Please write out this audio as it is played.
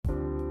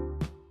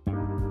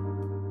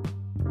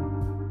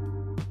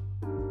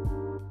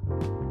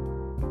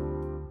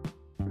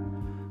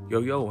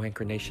Yo,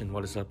 Anchor Nation,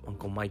 what is up?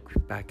 Uncle Mike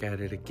back at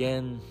it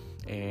again,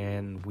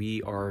 and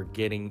we are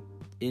getting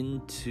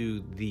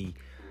into the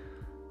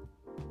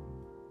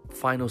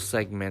final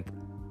segment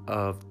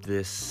of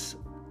this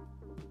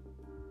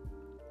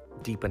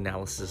deep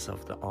analysis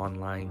of the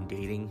online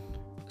dating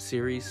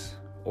series,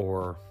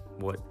 or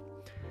what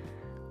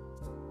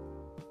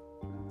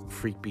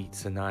Freak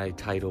Beats and I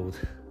titled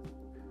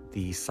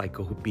the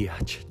Psycho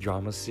Biatch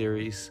drama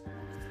series.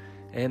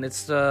 And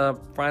it's the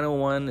final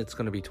one. It's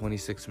going to be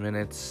 26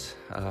 minutes.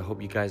 I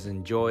hope you guys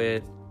enjoy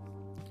it.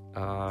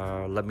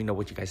 Let me know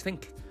what you guys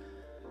think.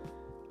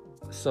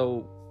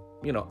 So,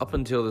 up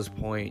until this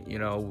point,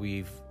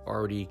 we've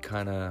already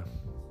kind of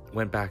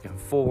went back and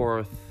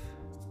forth,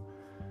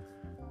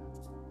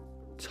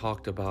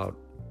 talked about,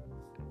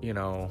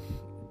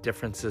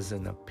 differences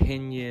in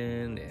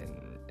opinion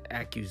and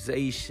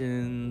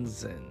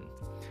accusations and,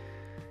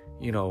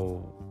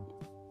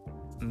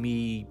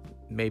 me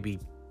maybe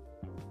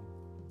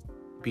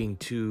being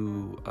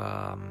too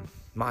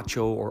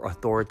macho or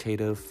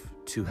authoritative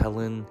to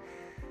Helen,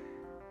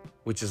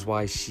 which is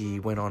why she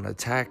went on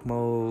attack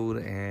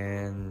mode.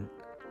 And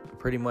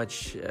pretty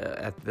much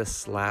at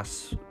this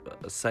last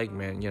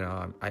segment,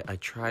 I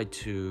tried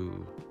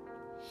to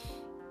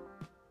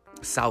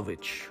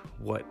salvage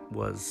what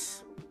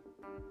was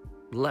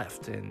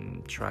left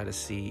and try to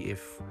see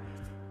if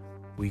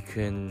we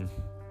can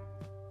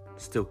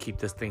still keep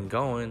this thing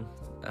going.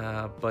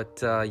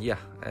 But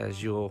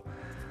as you'll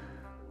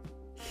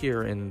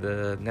here in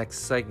the next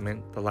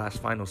segment, the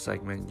last final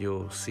segment,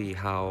 you'll see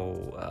how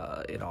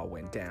it all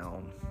went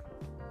down.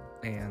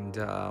 And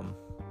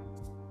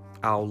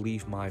I'll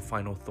leave my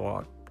final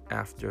thought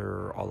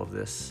after all of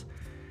this.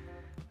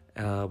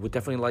 Would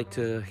definitely like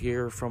to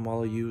hear from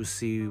all of you,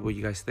 see what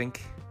you guys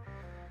think.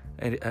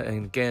 And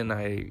again,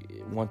 I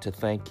want to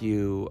thank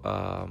you,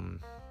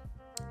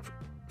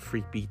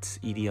 Freak Beats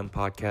EDM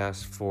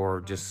podcast,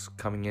 for just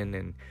coming in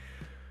and,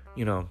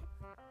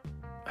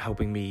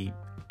 helping me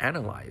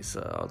analyze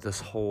this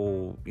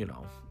whole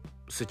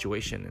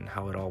situation and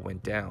how it all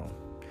went down.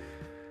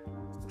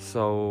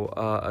 So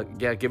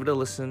give it a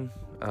listen.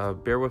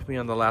 Bear with me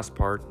on the last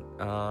part.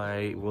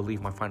 I will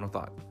leave my final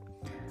thought.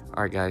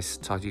 All right, guys,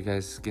 talk to you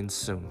guys again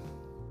soon.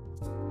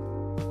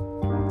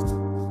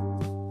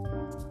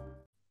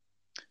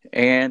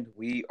 And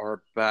we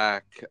are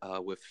back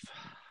with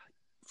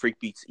Freak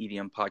Beats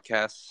EDM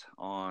podcast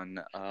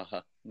on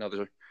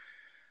another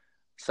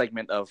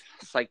segment of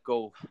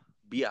Psycho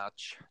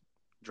Biatch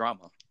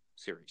drama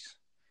series.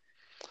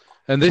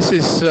 And this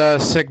is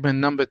segment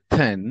number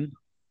 10.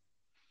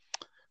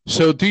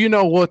 So do you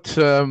know what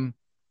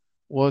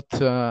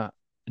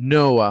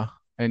Noah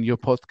and your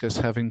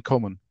podcast have in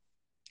common?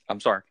 I'm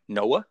sorry,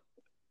 Noah?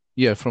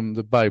 Yeah, from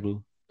the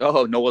Bible.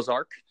 Oh, Noah's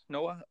Ark?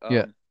 Noah?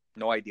 Yeah.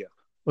 No idea.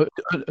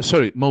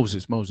 Sorry,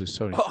 Moses.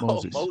 Sorry,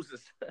 Moses. That's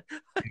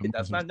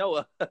Moses. not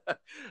Noah.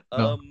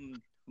 No.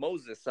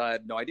 Moses, I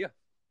had no idea.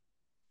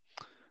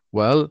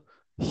 Well,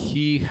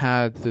 he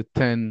had the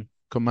 10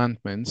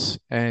 commandments,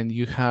 and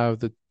you have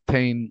the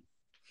 10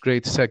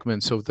 great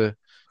segments of the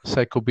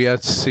Psycho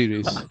Biatch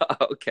series.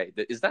 Okay,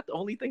 is that the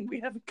only thing we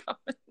have in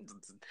common?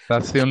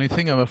 That's the only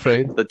thing, I'm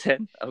afraid. The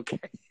 10? Okay.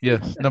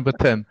 Yes, number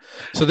 10.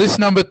 So this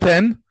number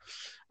 10,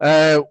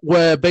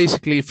 where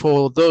basically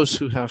for those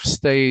who have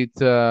stayed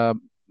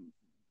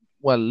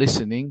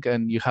listening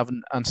and you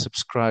haven't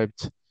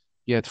unsubscribed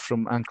yet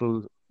from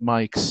Uncle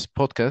Mike's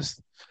podcast,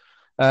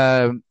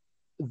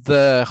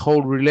 the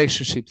whole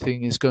relationship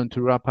thing is going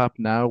to wrap up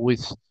now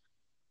with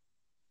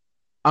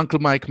Uncle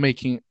Mike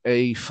making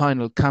a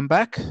final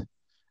comeback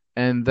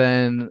and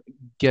then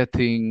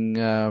getting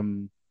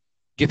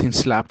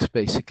slapped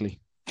basically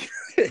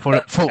for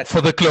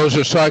the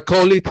closure. So I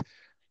call it,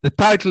 the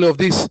title of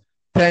this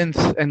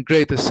 10th and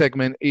greatest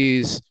segment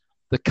is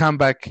The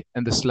Comeback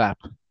and the Slap.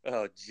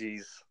 Oh,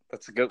 geez.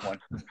 That's a good one.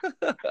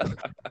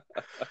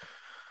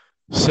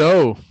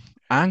 So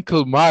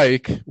Uncle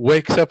Mike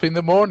wakes up in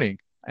the morning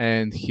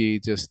and he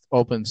just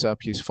opens up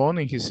his phone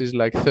and he sees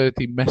like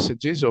 30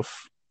 messages of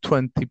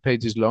 20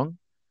 pages long.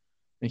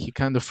 And he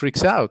kind of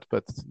freaks out.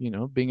 But,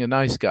 being a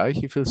nice guy,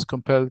 he feels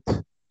compelled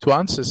to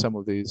answer some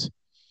of these.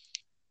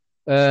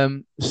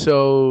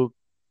 So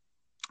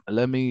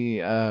let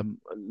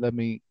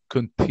me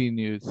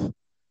continue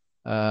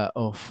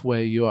of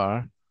where you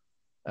are.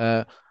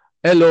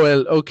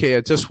 LOL, okay,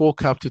 I just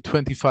woke up to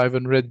 25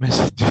 unread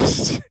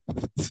messages.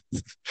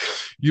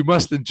 You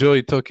must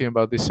enjoy talking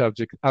about this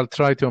subject. I'll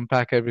try to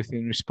unpack everything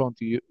and respond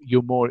to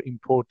your more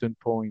important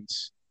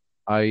points.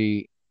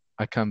 I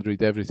can't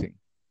read everything.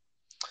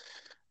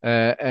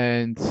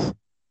 And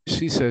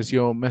she says,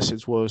 your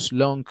message was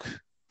long.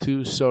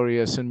 Too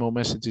sorry, I sent more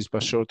messages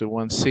but shorter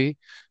ones. See,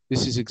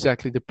 this is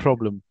exactly the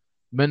problem.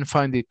 Men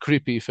find it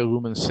creepy if a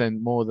woman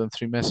sends more than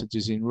 3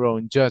 messages in a row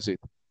and judge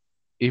it,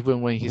 even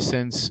when he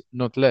sends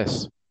not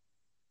less.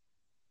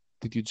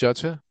 Did you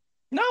judge her?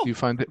 No. Do you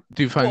find it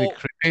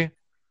creepy?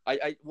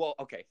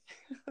 Okay.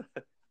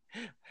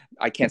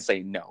 I can't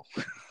say no.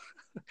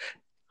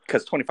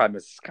 Because 25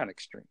 minutes is kind of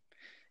extreme.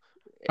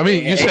 I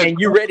mean, you said... And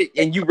you read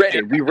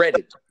it. We read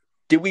it.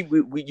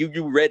 Did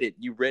you read it?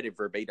 You read it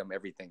verbatim,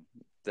 everything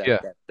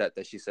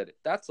that she said.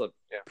 That's a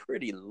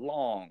pretty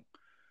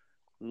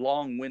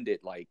long-winded,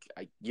 like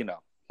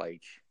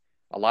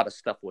a lot of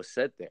stuff was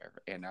said there,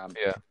 and I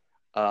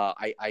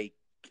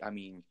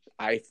mean,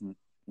 I've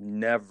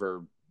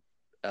never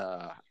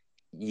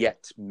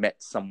yet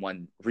met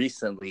someone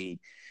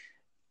recently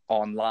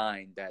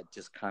online that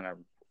just kind of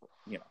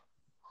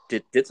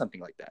did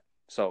something like that.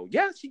 So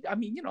yeah,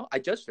 I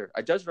judged her.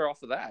 I judged her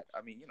off of that.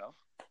 I mean,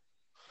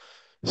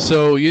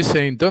 So you're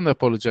saying don't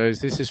apologize.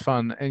 This is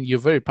fun, and you're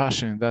very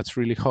passionate. That's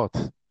really hot.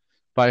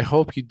 But I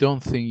hope you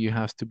don't think you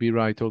have to be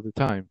right all the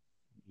time.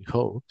 You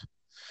hope.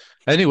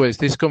 Anyways,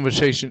 this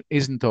conversation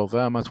isn't over.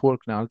 I'm at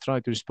work now. I'll try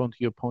to respond to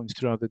your points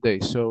throughout the day.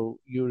 So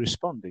you're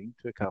responding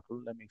to a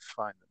couple. Let me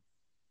find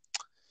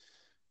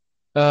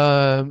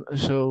them.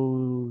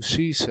 So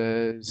she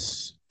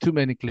says, too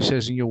many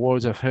cliches in your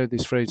words. I've heard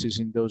these phrases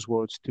in those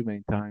words too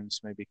many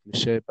times. Maybe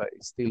cliche, but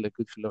it's still a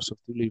good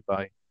philosophy to live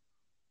by.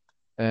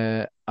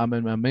 I'm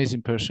an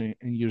amazing person,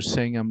 and you're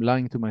saying I'm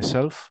lying to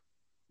myself.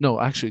 No,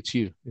 actually, it's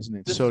you, isn't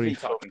it? Sorry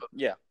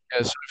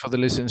for the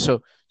listener.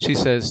 So she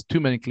says, too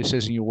many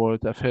cliches in your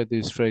words. I've heard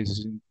these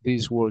phrases in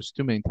these words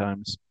too many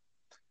times.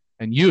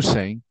 And you're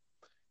saying,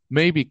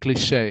 maybe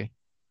cliche,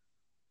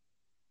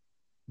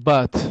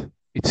 but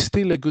it's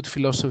still a good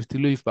philosophy to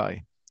live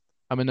by.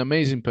 I'm an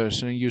amazing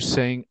person, and you're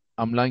saying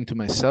I'm lying to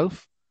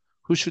myself.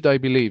 Who should I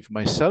believe,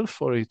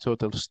 myself or a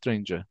total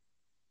stranger?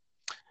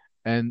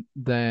 And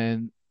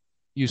then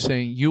you're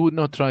saying you would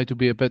not try to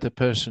be a better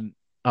person.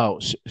 Oh,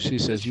 she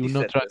says you would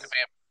not try to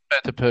be a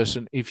better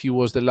person if you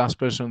was the last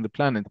person on the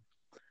planet.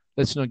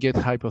 Let's not get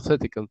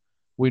hypothetical.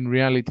 We're in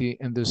reality,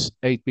 and there's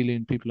 8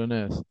 billion people on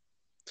Earth.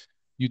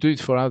 You do it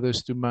for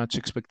others to match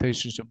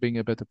expectations of being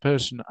a better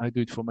person. I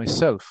do it for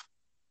myself.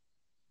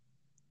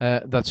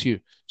 That's you.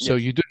 So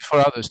you do it for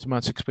others to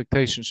match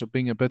expectations of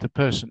being a better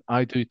person.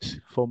 I do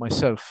it for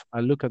myself. I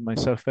look at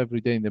myself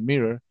every day in the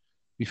mirror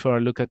before I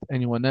look at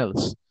anyone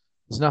else.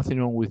 There's nothing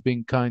wrong with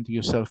being kind to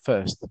yourself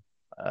first.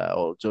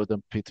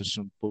 Jordan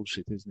Peterson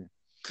bullshit, isn't it?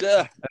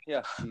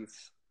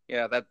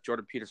 Yeah, that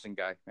Jordan Peterson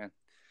guy, man.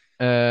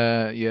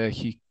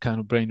 He kind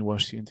of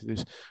brainwashed you into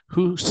this.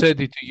 Who said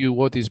it to you?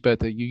 What is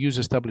better? You use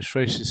established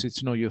phrases.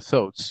 It's not your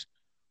thoughts.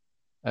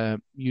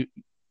 She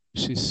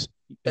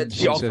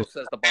also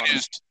says the bottom.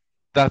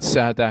 That's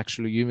sad,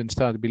 actually. You even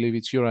start to believe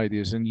it's your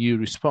ideas, and you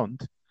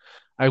respond.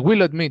 I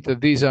will admit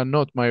that these are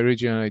not my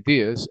original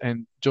ideas,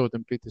 and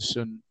Jordan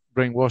Peterson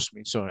brainwashed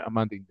me. Sorry, I'm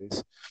adding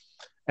this.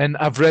 And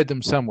I've read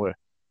them somewhere,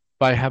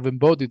 but I have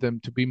embodied them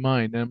to be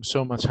mine, and I'm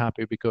so much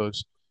happy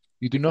because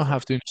you do not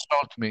have to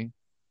insult me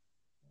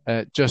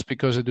just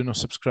because I do not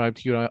subscribe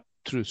to your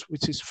truths,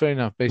 which is fair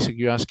enough. Basically,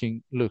 you're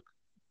asking, look,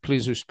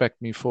 please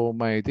respect me for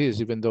my ideas,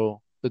 even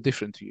though they're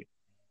different to you.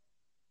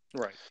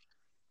 Right.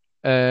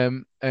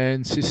 And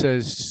she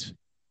says,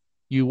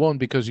 you won't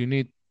because you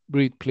need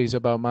read, please,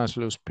 about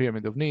Maslow's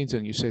pyramid of needs,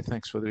 and you say,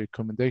 thanks for the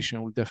recommendation.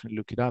 I will definitely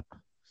look it up.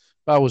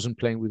 But I wasn't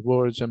playing with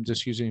words. I'm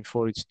just using it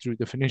for its true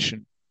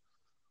definition.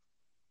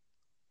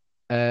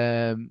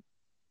 That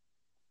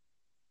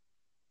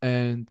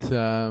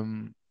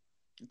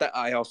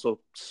I also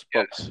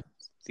spoke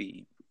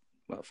the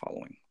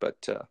following, but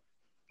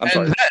I'm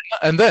sorry.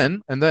 And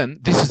then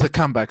this is the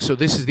comeback. So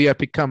this is the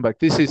epic comeback.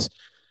 This is,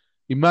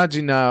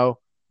 imagine now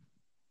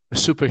a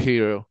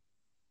superhero,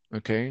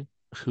 okay,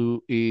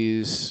 who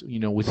is,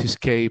 with his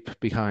cape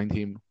behind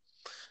him,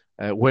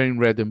 wearing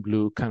red and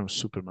blue, kind of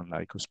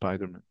Superman-like or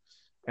Spider-Man.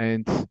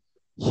 And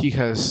he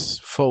has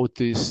fought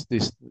this,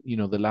 the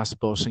last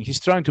boss, and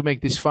he's trying to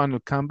make this final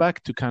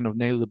comeback to kind of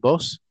nail the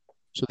boss.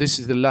 So this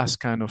is the last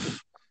kind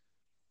of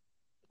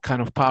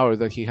power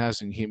that he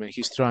has in him, and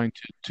he's trying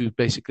to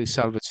basically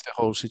salvage the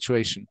whole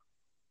situation.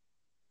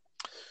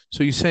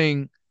 So you're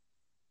saying,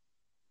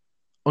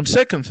 on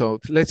second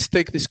thought, let's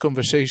take this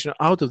conversation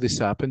out of this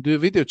app and do a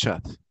video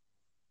chat.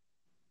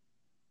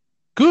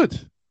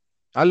 Good.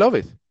 I love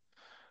it.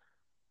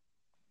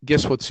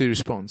 Guess what she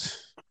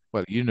responds?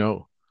 Well,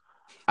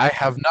 I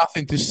have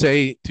nothing to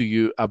say to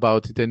you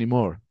about it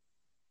anymore.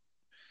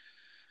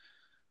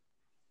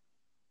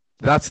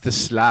 That's the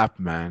slap,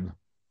 man.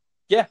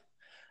 Yeah.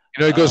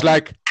 It goes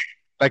like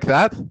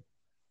that.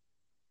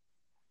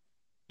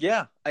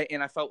 Yeah.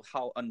 I felt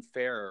how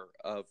unfair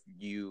of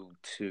you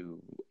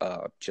to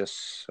I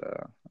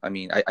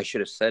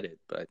should have said it,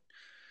 but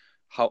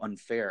how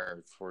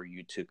unfair for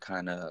you to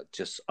kind of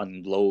just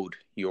unload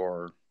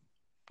your,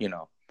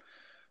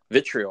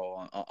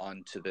 vitriol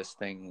onto this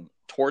thing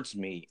towards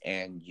me,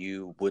 and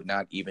you would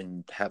not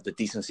even have the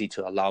decency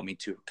to allow me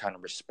to kind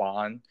of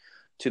respond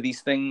to these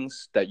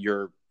things that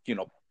you're,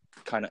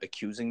 kind of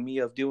accusing me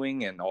of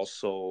doing, and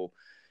also,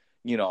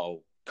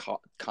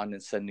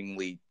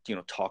 condescendingly,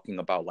 talking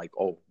about like,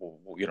 oh,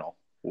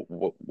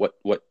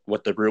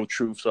 what the real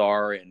truths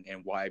are, and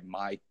why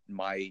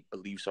my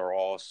beliefs are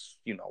all,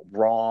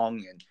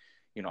 wrong, and,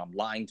 I'm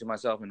lying to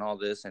myself and all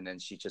this. And then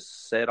she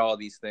just said all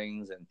these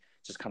things and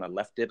just kind of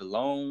left it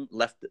alone,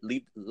 left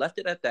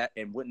it at that,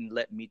 and wouldn't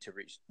let me to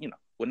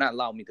would not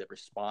allow me to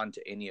respond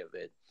to any of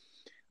it.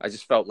 I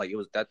just felt like it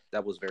was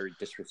that was very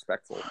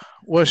disrespectful.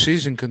 Well,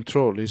 she's in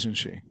control, isn't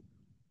she?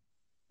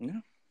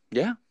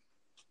 Yeah.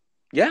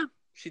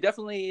 She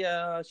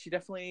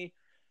definitely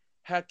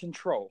had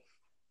control.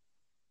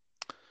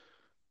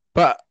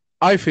 But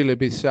I feel a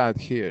bit sad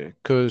here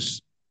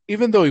because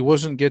even though it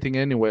wasn't getting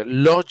anywhere,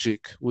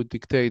 logic would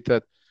dictate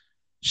that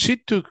she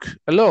took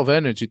a lot of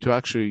energy to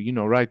actually,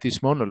 write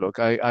this monologue.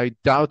 I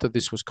doubt that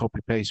this was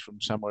copy paste from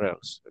somewhere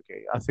else.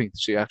 Okay, I think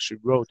she actually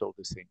wrote all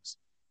these things.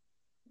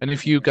 And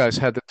if you guys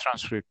had the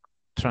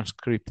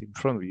transcript in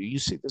front of you, you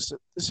see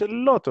there's a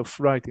lot of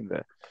writing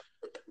there.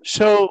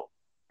 So,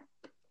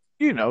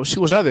 she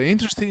was either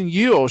interested in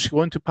you or she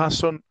wanted to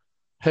pass on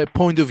her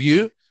point of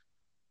view.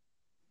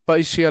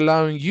 But is she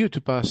allowing you to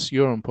pass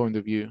your own point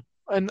of view?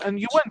 And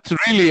you weren't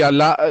really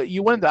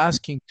you weren't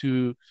asking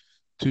to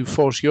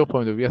force your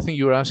point of view. I think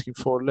you were asking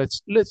for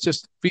let's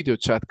just video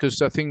chat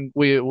because I think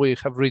we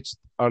have reached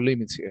our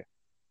limits here.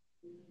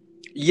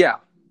 Yeah,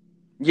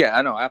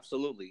 I know,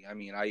 absolutely. I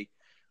mean,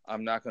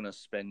 I'm not going to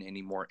spend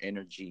any more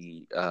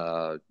energy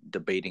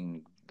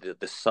debating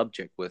the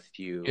subject with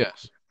you.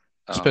 Yes,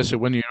 especially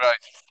when you write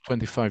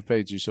 25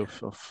 pages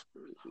of.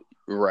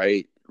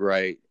 Right,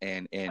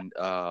 and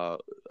I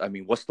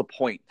mean, what's the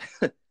point?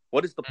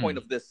 What is the point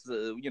of this?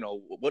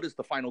 What is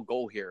the final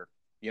goal here?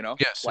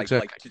 Yes, like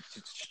exactly.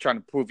 to trying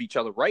to prove each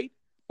other right,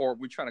 or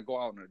we're trying to go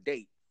out on a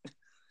date.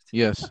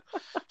 Yes.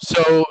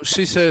 So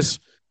she says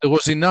there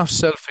was enough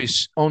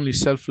only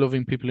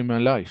self-loving people in my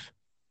life.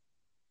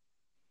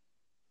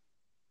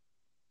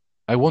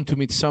 I want to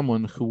meet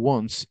someone who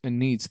wants and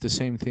needs the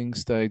same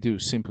things that I do.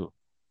 Simple.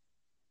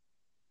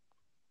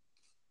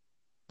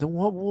 Then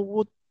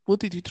what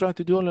did you try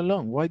to do all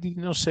along? Why did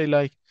you not say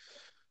like,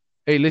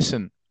 hey,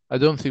 listen, I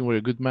don't think we're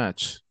a good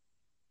match.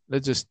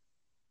 Let's just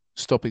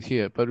stop it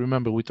here. But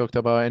remember, we talked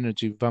about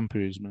energy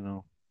vampirism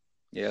now.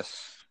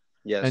 Yes.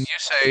 And you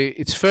say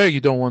it's fair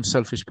you don't want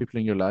selfish people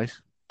in your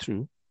life.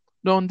 True.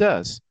 No one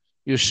does.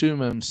 You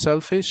assume I'm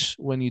selfish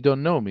when you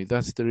don't know me.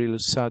 That's the real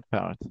sad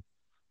part.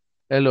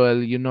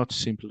 LOL, you're not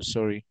simple,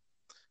 sorry.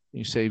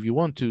 You say, if you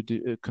want to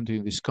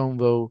continue this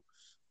convo,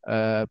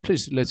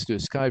 please let's do a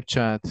Skype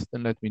chat.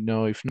 Then let me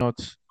know. If not,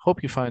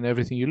 hope you find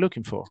everything you're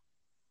looking for.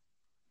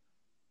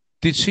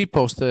 Did she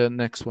post the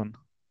next one?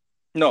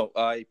 No,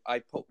 I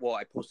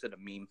posted a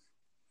meme.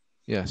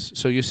 Yes.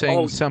 So you're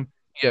saying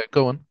yeah,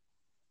 go on.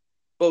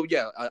 Oh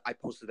yeah, I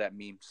posted that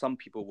meme. Some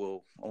people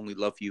will only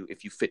love you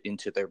if you fit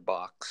into their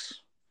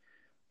box.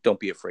 Don't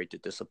be afraid to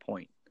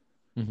disappoint.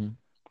 Mm-hmm.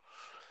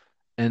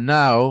 And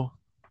now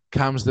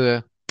comes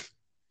the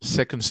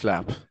second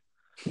slap.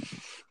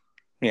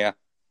 Yeah.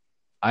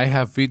 I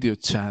have video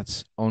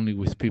chats only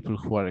with people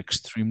who are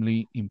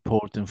extremely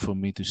important for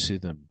me to see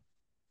them.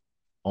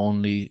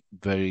 Only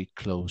very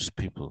close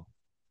people.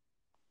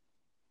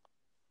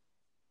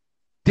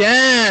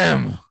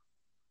 Damn!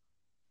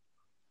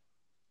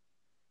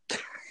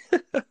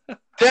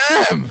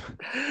 Damn!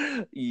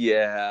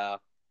 Yeah.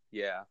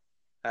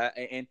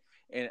 And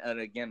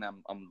again,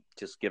 I'm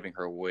just giving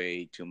her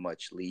way too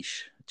much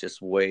leash,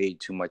 just way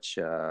too much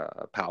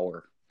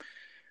power.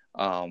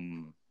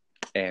 And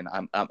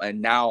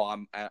now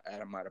I'm at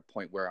a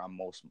point where I'm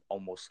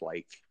almost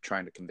like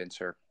trying to convince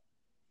her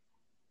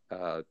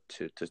to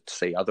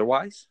say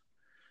otherwise.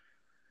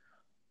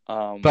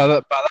 But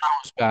that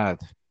was bad.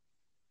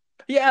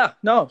 Yeah,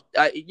 no,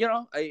 I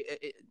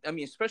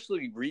mean,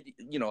 especially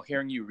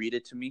hearing you read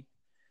it to me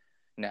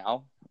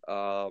now,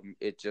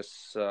 it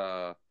just.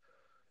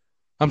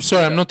 I'm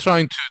sorry, I'm not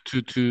trying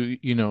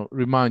to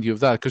remind you of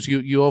that because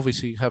you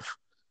obviously have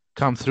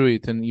come through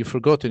it and you've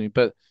forgotten it,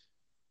 but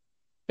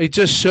it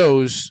just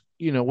shows,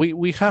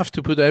 we have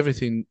to put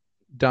everything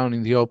down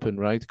in the open,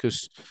 right?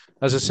 Because,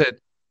 as I said,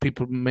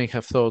 people may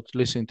have thought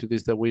listening to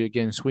this that we're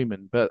against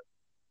women, but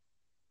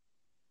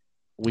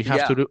we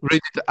have to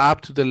read it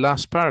up to the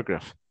last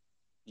paragraph.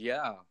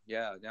 Yeah,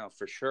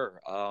 for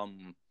sure.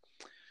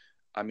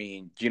 I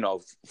mean,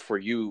 for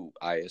you,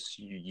 Ayas,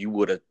 you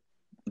would have,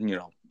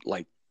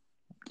 like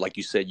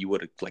you said, you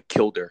would have like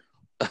killed her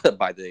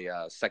by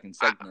the second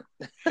segment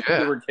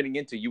we were getting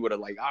into. You would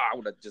have I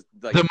would have just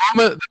like the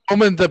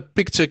moment the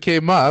picture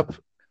came up,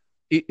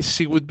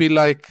 she would be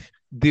like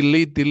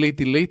delete.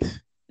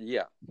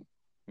 Yeah.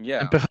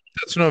 And perhaps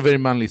that's not a very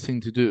manly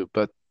thing to do,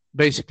 but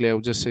basically, I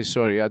would just say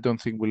sorry. I don't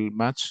think we'll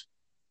match.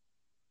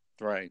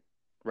 Right.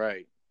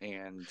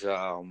 And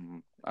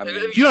I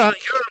mean, you're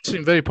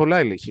answering very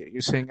politely here.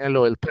 You're saying,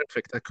 "LOL,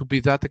 perfect. I could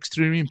be that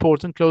extremely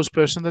important close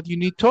person that you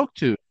need to talk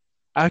to.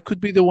 I could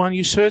be the one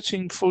you're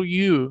searching for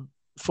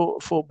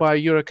by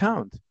your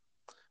account.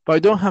 But I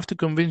don't have to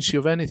convince you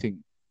of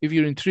anything. If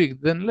you're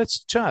intrigued, then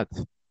let's chat.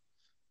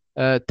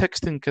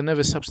 Texting can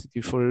never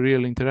substitute for a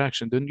real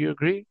interaction. Don't you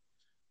agree?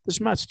 There's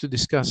much to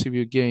discuss if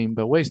you're game,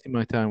 but wasting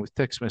my time with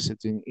text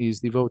messaging is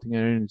devoting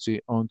our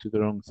energy onto the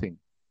wrong thing."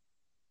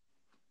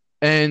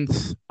 And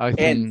I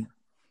think...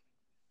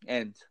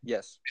 And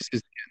yes. This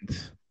is the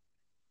end.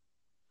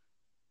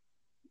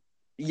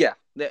 Yeah.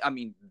 I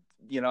mean,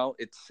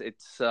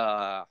 it's...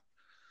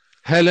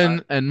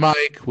 Helen and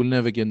Mike will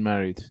never get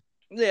married.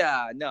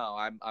 Yeah, no,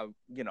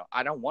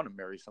 I don't want to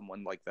marry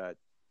someone like that.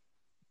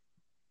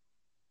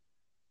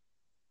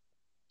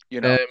 You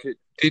Um, know,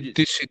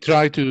 did she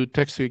try to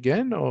text you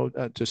again, or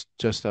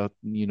just out,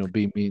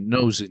 being me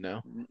nosy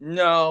now?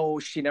 no,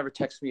 she never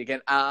texted me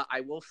again.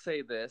 I will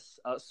say this.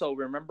 So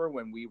remember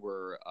when we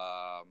were,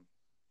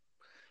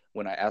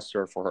 when I asked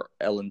her for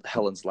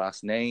Helen's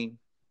last name?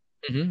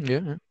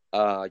 Yeah.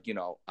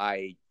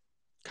 I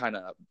kind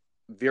of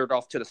veered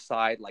off to the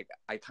side. Like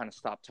I kind of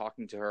stopped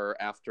talking to her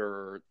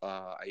after,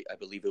 I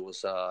believe it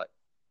was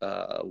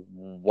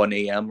 1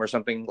 a.m. or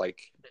something,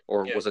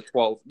 or was it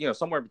 12?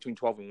 Somewhere between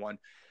 12 and 1.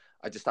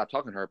 I just stopped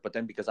talking to her. But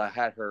then because I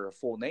had her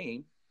full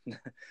name,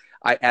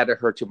 I added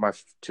her to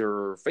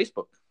her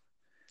Facebook.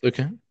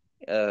 Okay.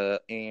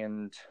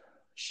 And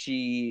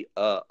she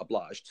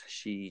obliged.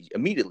 She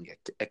immediately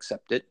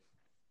accepted.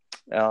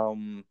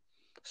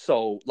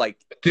 So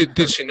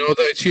did she know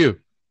that it's you?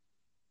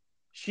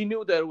 She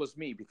knew that it was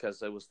me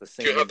because it was the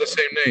same. You have the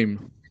same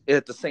name. It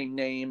had the same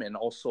name and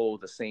also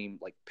the same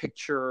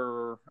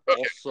picture.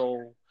 Okay.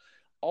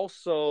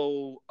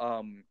 Also,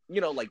 when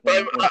she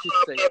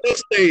said at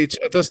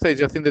that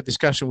stage, I think the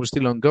discussion was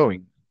still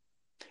ongoing.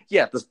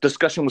 Yeah, the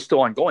discussion was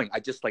still ongoing.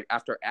 I just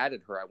after I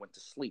added her, I went to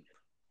sleep.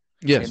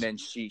 Yes, and then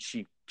she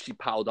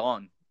piled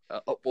on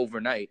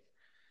overnight.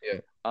 Yeah.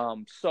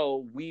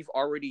 So we've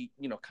already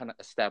kind of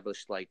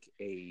established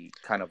a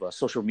kind of a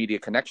social media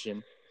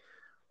connection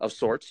of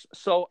sorts.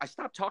 So I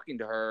stopped talking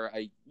to her.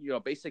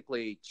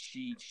 Basically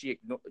she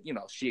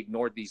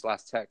ignored these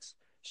last texts.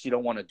 She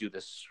don't want to do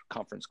this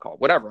conference call.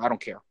 Whatever, I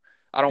don't care.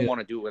 I don't want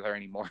to do it with her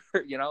anymore.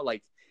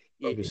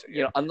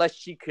 Unless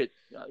she could.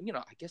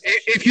 I guess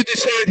if you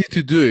decided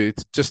to do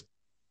it, just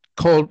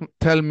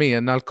tell me,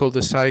 and I'll call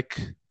the psych,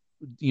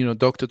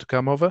 doctor to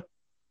come over.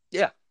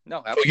 Yeah.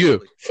 No,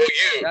 absolutely. For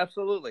you.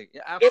 Absolutely.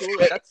 Yeah,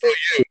 absolutely. That's for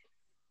you.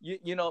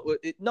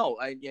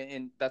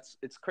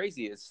 It's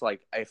crazy. It's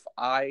like if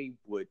I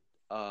would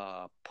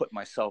put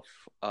myself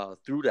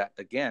through that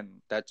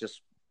again, that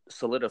just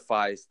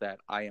solidifies that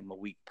I am a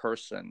weak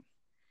person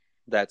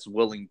that's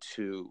willing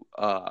to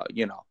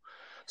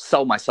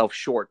sell myself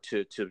short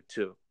to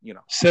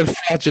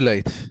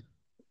self-flagellate.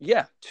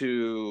 Yeah,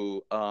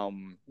 to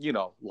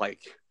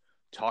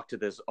talk to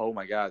this, oh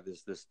my god,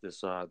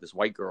 this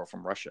white girl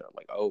from Russia,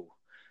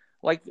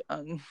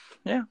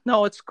 yeah,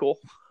 no, it's cool.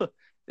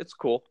 It's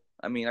cool.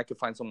 I mean, I could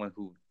find someone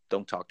who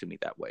don't talk to me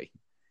that way.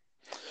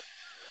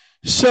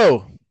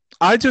 So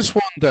I just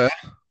wonder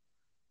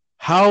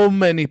how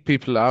many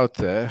people out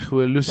there who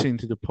are listening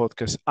to the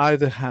podcast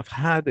either have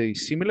had a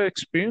similar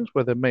experience,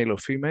 whether male or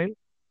female,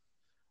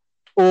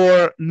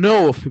 or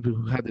know of people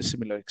who had a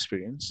similar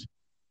experience.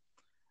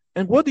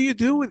 And what do you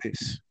do with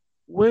this?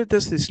 Where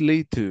does this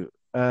lead to?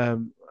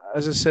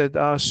 As I said,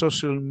 are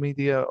social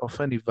media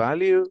of any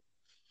value?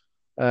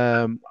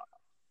 I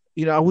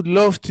would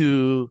love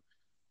to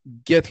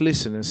get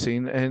listeners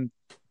in and,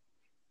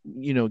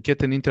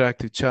 get an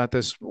interactive chat,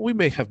 as we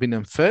may have been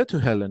unfair to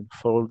Helen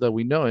for all that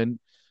we know. And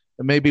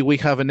maybe we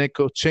have an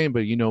echo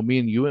chamber, me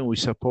and you, and we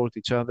support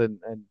each other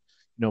and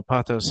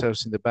pat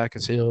ourselves in the back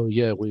and say, oh,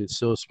 yeah, we're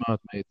so smart,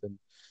 mate. And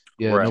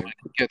yeah, right. Nobody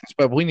can get us.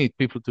 But we need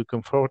people to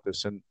confront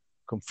us, and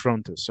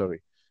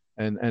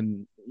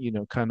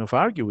kind of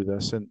argue with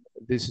us. And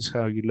this is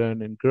how you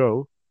learn and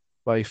grow,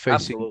 by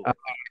facing other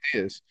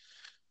ideas.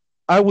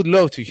 I would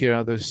love to hear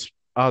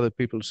other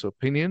people's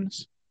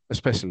opinions,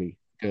 especially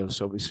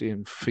girls, obviously,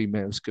 and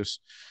females, because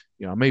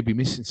I may be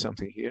missing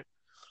something here,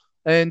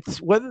 and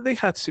whether they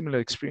had similar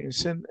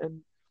experience. And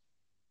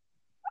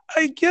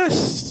I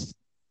guess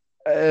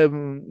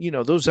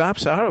those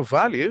apps are of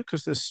value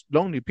because there's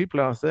lonely people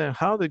out there.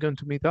 How are they going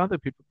to meet other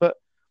people? But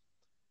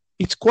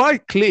it's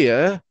quite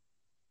clear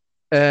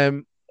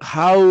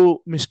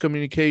how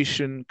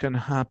miscommunication can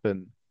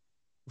happen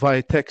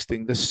via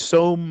texting. There's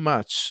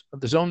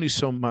only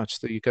so much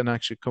that you can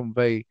actually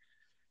convey.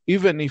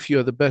 Even if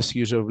you're the best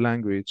user of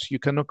language, you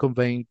cannot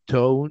convey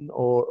tone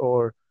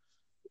or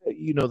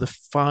the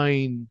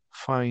fine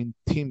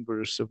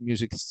timbres of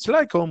music. It's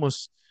like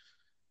almost,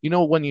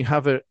 when you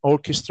have an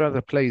orchestra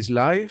that plays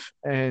live,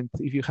 and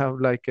if you have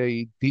like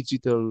a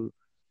digital,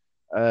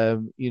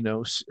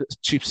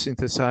 cheap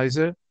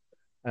synthesizer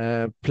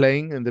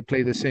playing, and they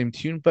play the same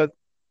tune, but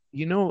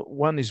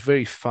one is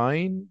very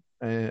fine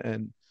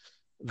and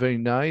very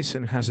nice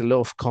and has a lot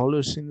of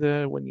colors in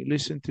there when you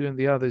listen to, and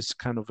the other is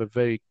kind of a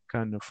very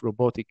kind of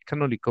robotic,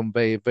 can only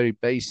convey a very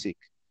basic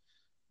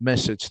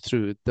message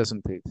through it,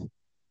 doesn't it?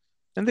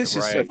 And this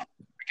is, I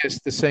guess,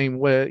 the same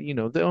where,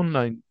 the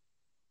online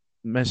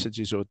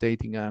messages or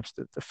dating apps,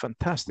 they're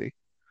fantastic.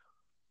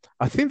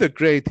 I think they're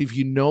great if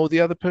you know the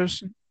other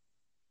person.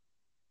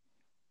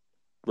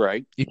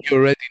 Right. If you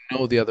already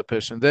know the other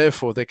person,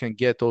 therefore they can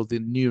get all the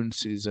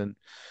nuances and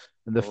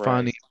the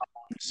funny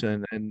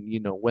and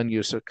when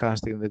you're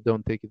sarcastic and they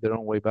don't take it their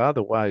own way. But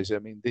otherwise, I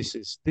mean, this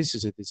is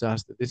a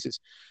disaster. This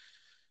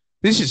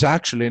is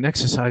actually an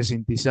exercise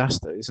in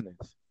disaster, isn't it?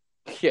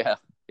 Yeah,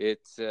 it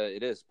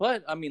is.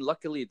 But I mean,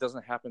 luckily it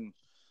doesn't happen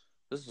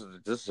This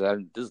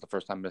is the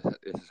first time it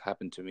has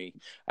happened to me.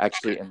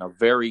 Actually, in a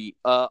very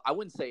I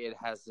wouldn't say it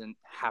hasn't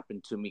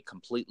happened to me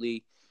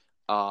completely.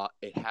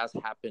 It has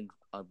happened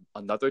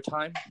another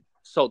time.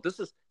 So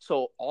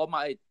all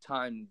my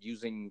time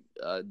using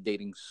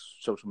dating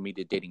social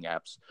media dating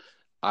apps.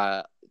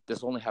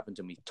 This only happened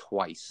to me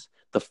twice.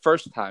 The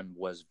first time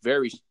was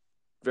very,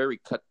 very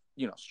cut.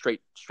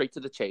 Straight to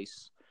the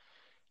chase.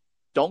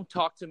 Don't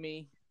talk to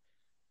me,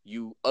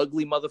 you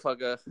ugly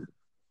motherfucker.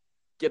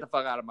 Get the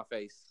fuck out of my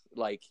face.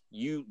 Like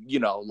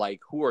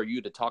like who are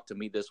you to talk to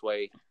me this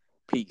way?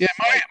 Peace. Yeah,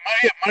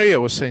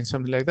 Maria was saying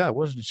something like that,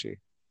 wasn't she?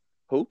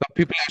 Who? That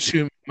people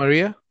assume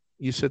Maria.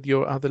 You said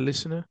your other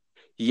listener.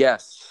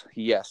 Yes.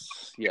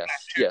 Because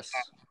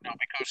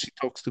she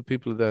talks to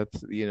people that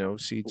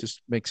she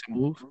just makes a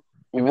move.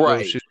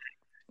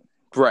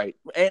 Right.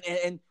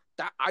 And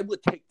that, I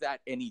would take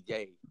that any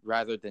day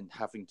rather than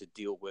having to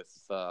deal with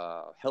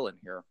Helen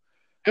here.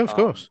 Yeah, of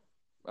course.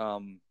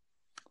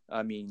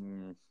 I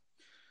mean,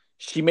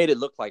 she made it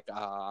look like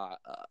I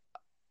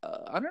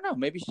don't know.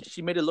 Maybe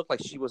she made it look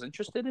like she was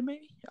interested in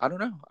me. I don't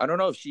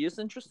know if she is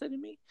interested in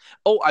me.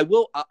 Oh, I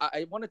will.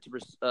 I wanted to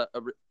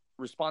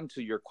respond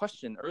to your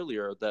question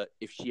earlier that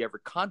if she ever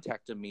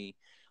contacted me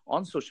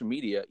on social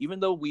media, even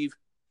though we've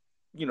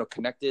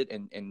connected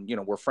and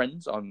we're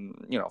friends on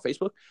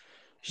Facebook.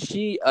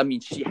 She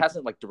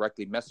hasn't like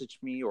directly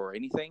messaged me or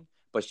anything,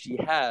 but she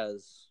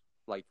has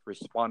like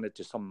responded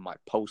to some of my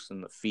posts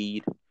in the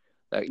feed,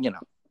 that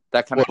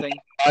kind of thing.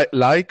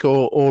 Like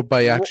or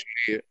by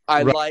actually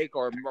like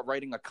or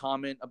writing a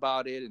comment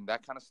about it and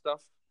that kind of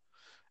stuff.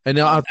 And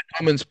are the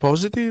comments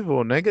positive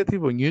or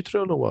negative or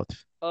neutral or what?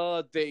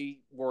 They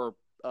were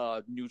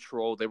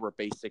neutral. They were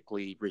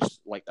basically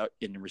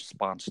in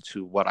response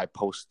to what I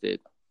posted.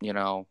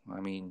 I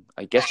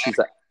guess she's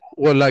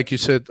well, like you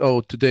said,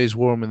 oh, today's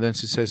warm, and then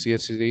she says,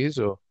 yes, it is,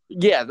 or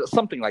yeah,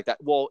 something like that.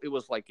 Well, it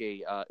was like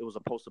it was a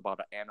post about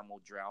an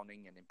animal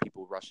drowning, and then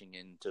people rushing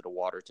into the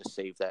water to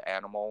save that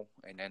animal,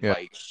 and then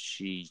like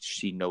she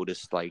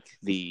noticed like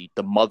the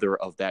mother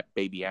of that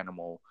baby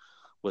animal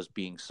was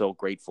being so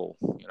grateful,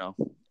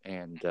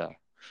 and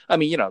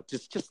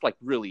just like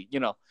really,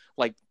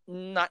 like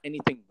not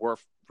anything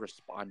worth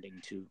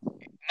responding to.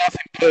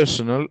 Nothing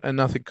personal and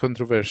nothing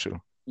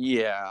controversial.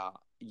 Yeah.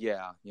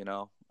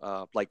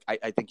 Like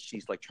I think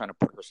she's like trying to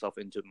put herself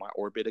into my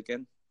orbit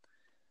again.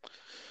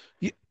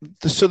 Yeah,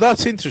 so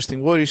that's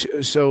interesting.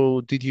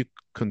 So did you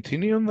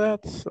continue on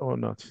that or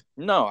not?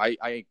 No,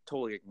 I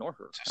totally ignore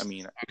her.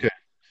 Okay.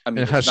 And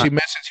has she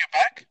messaged you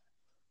back?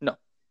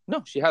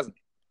 No, she hasn't,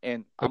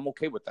 and I'm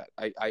okay with that.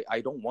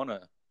 I don't want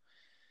to.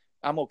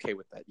 I'm okay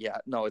with that. Yeah,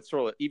 no, it's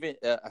sort of even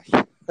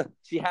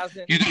she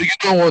hasn't. You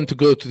don't want to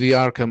go to the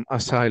Arkham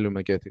Asylum,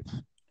 I get it.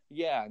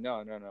 Yeah,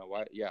 no.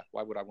 Why? Yeah,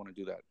 why would I want to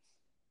do that?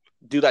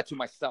 Do that to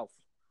myself?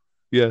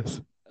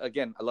 Yes.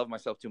 Again, I love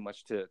myself too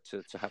much to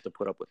have to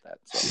put up with that.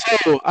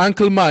 So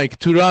Uncle Mike,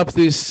 to wrap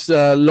this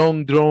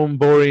long, drawn,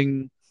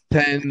 boring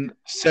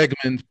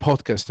 10-segment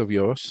podcast of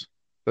yours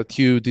that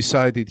you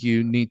decided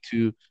you need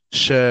to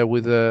share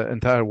with the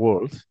entire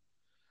world,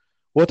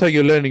 what are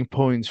your learning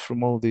points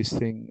from all these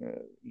things,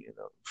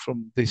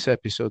 from this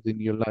episode in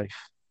your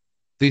life?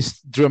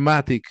 This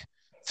dramatic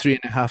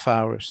 3.5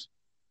 hours.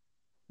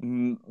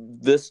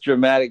 This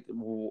dramatic,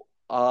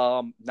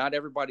 not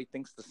everybody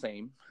thinks the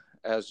same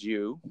as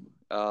you.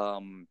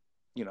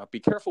 Be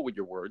careful with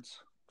your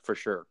words for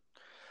sure.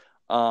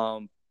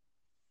 But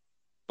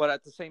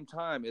at the same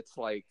time, it's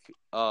like,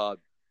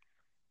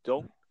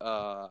 don't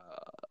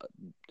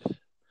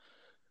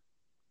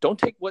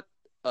take what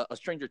a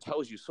stranger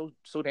tells you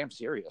so damn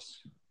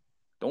serious.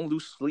 Don't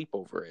lose sleep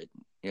over it.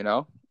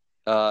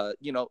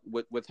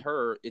 With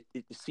her, it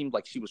seemed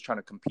like she was trying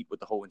to compete with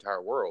the whole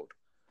entire world.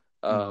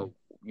 And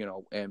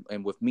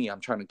with me, I'm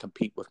trying to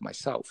compete with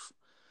myself.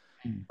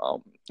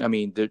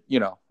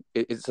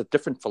 It's a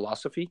different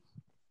philosophy.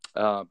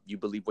 You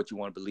believe what you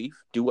want to believe.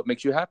 Do what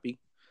makes you happy.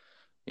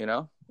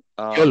 YOLO.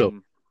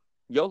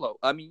 YOLO.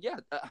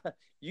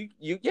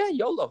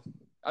 YOLO.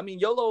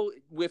 YOLO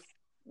with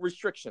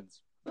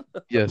restrictions.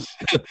 Yes.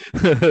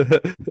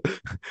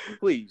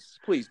 Please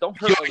don't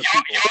hurt other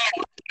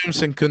people.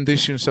 Terms and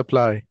conditions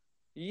apply.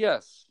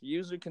 Yes,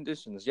 user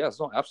conditions. Yes,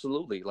 no,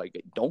 absolutely.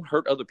 Like, don't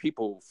hurt other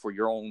people for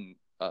your own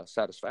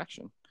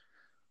satisfaction.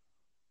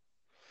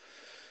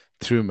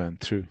 True, man.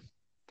 True.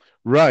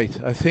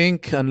 Right. I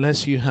think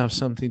unless you have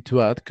something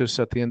to add, because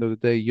at the end of the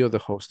day, you're the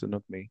host and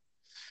not me,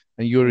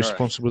 and you're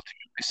responsible to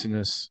your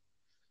listeners.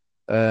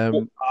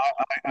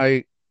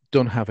 I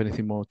don't have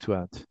anything more to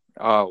add.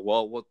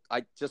 Well,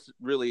 I just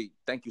really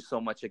thank you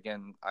so much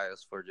again,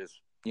 Ayaz, for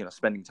just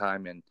spending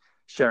time and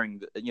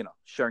sharing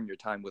your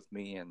time with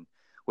me and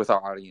with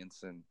our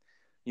audience, and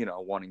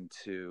wanting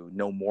to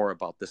know more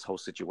about this whole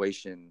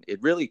situation.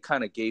 It really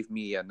kind of gave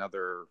me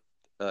another,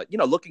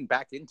 looking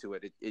back into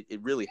it,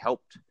 it really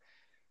helped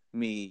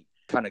me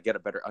kind of get a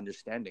better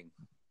understanding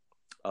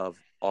of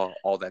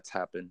all that's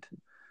happened.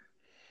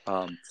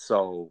 Thank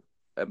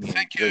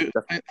you.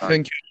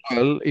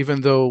 Well,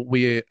 even though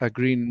we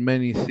agree in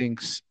many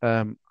things,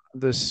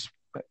 there's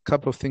a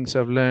couple of things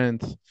I've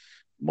learned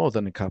more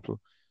than a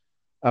couple,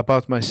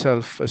 about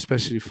myself,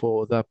 especially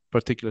for that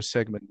particular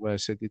segment where I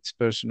said it's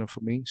personal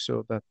for me,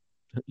 so that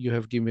you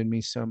have given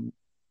me some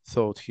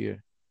thought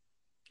here.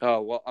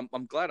 Oh well,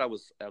 I'm glad I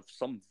was of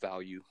some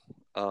value.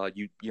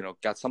 You know,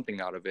 got something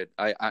out of it.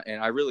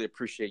 I really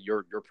appreciate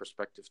your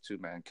perspective too,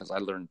 man. Because I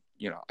learned,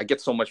 I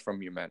get so much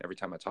from you, man. Every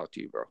time I talk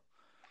to you, bro.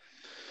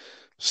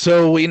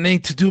 So we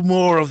need to do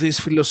more of this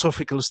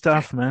philosophical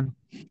stuff, man.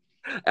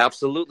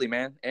 Absolutely,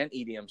 man, and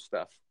EDM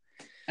stuff.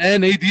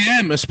 And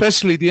EDM,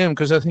 especially EDM,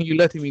 because I think you're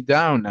letting me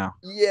down now.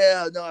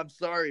 Yeah, no, I'm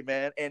sorry,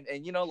 man. And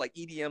like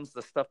EDM's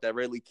the stuff that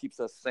really keeps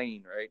us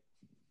sane, right?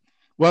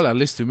 Well, at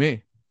least to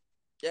me.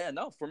 Yeah,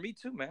 no, for me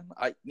too, man.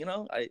 I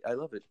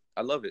love it.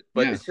 I love it.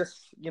 But It's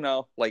just,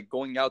 like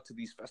going out to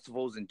these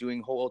festivals and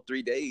doing whole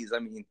 3 days. I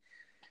mean,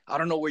 I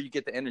don't know where you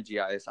get the energy,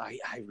 guys. I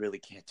really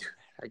can't do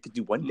that. I could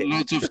do one day.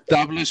 Lots of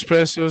double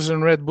espressos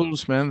and Red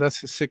Bulls, man.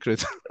 That's the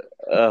secret.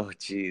 Oh,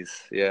 jeez.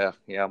 Yeah.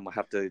 I'm gonna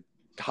have to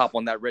hop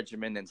on that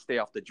regimen and stay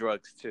off the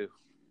drugs too.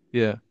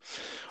 Yeah.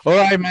 All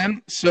right,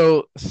 man.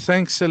 So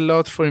thanks a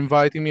lot for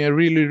inviting me. I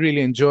really,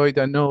 really enjoyed.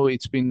 I know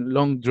it's been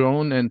long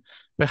drawn and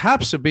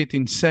perhaps a bit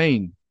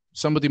insane.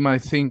 Somebody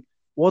might think,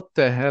 what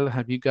the hell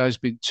have you guys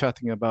been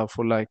chatting about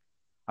for like,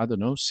 I don't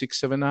know,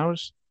 6-7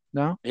 hours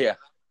now? Yeah.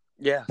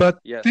 But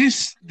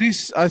this,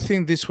 I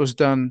think this was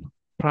done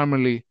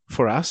primarily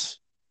for us,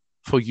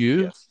 for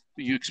you. Yes.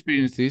 You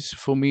experienced this.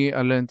 For me,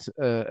 I learned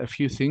a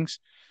few things.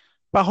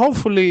 But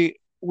hopefully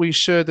we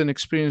shared an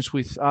experience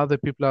with other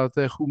people out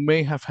there who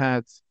may have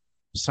had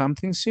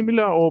something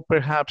similar, or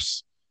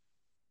perhaps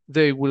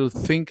they will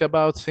think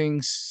about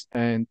things.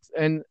 And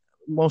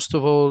most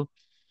of all,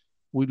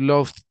 we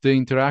loved the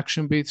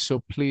interaction bit.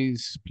 So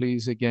please,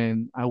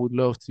 again, I would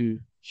love to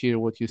hear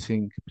what you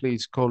think.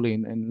 Please call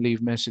in and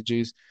leave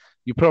messages.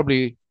 You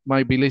probably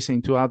might be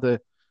listening to other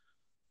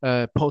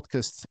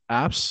podcast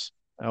apps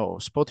or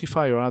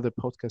Spotify or other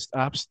podcast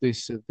apps,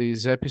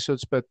 these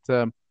episodes, but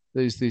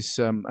there's this,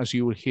 as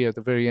you will hear at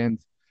the very end,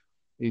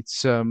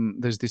 it's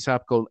there's this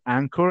app called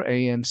Anchor,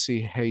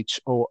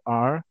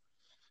 Anchor,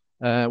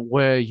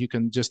 where you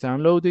can just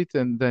download it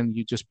and then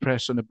you just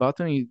press on a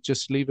button, you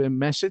just leave a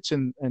message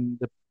and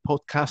the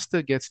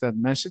podcaster gets that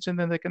message and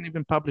then they can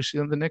even publish it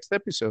on the next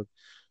episode.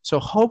 So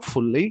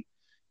hopefully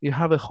you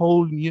have a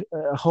whole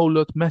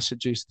lot of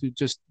messages to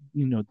just,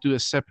 do a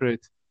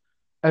separate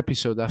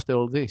episode after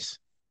all this.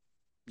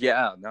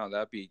 Yeah, no,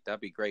 that'd be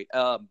great.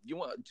 You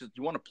want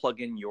to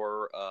plug in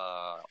your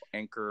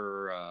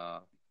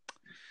Anchor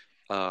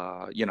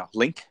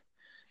link?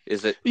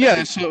 Is it?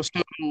 Yeah, so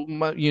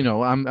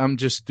I'm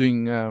just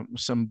doing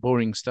some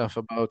boring stuff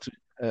about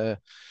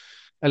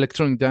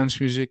electronic dance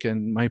music,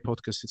 and my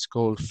podcast is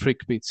called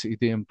Freak Beats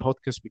EDM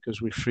Podcast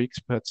because we're freaks,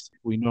 but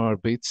we know our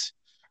beats.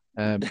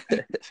 I'm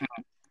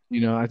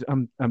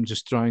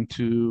just trying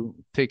to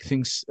take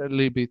things a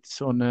little bit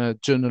on a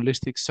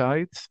journalistic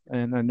side,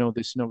 and I know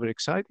this is not very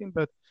exciting,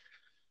 but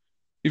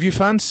if you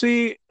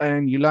fancy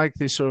and you like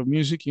this sort of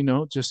music,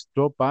 just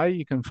drop by.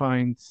 You can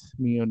find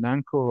me on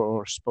Anchor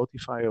or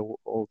Spotify or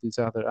all these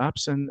other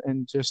apps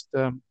and just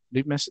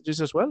leave messages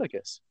as well, I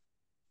guess.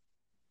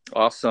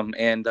 Awesome.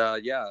 And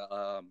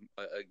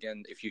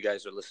again, if you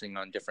guys are listening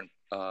on different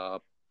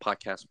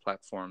podcast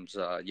platforms,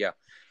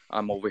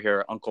 I'm over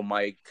here, Uncle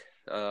Mike.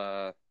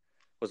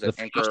 Was it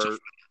Anchor?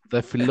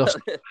 The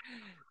philosopher.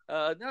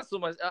 Not so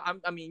much.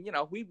 I mean,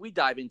 we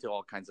dive into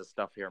all kinds of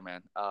stuff here,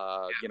 man.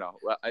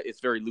 It's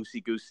very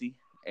loosey goosey,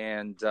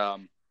 and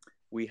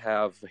we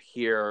have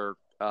here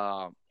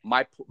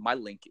my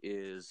link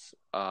is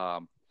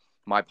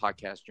my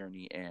podcast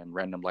journey and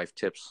random life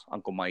tips,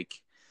 Uncle Mike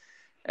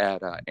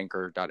at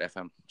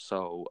anchor.fm.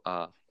 So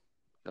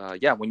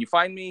when you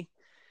find me,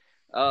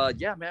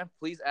 man,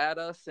 please add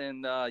us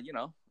and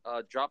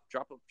drop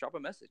a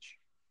message.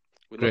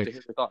 We'd love to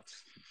hear your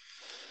thoughts.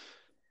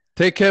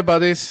 Take care,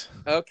 buddies.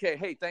 Okay.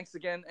 Hey, thanks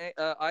again,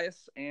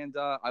 Ayas, and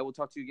I will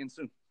talk to you again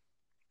soon.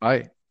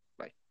 Bye.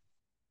 Bye.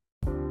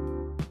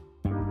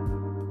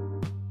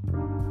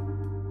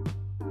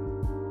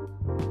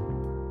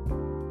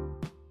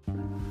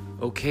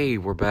 Okay,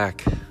 we're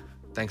back.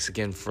 Thanks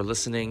again for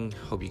listening.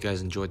 Hope you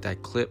guys enjoyed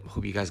that clip.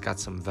 Hope you guys got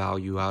some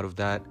value out of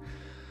that.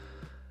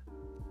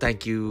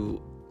 Thank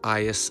you,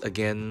 Ayas,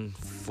 again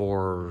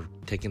for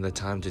taking the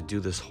time to do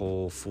this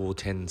whole full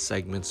 10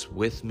 segments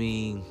with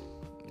me.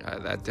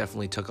 That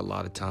definitely took a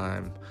lot of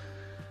time.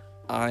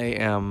 I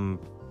am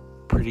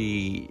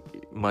pretty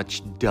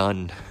much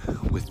done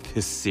with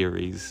this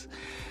series.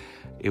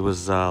 It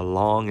was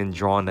long and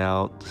drawn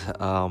out,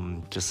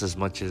 just as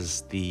much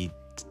as the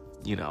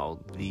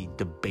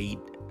debate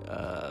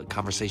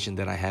conversation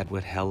that I had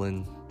with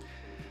Helen.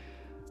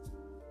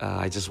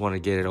 I just want to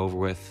get it over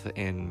with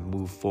and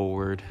move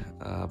forward.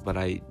 But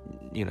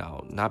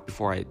not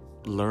before I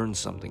learn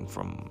something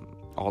from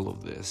all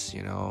of this,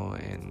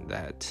 and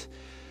that,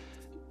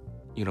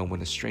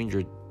 when a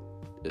stranger,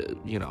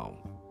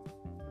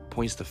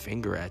 points the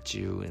finger at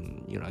you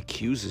and,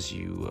 accuses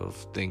you of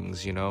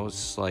things,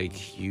 it's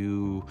like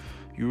you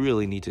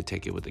really need to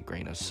take it with a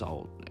grain of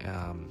salt,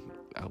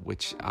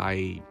 which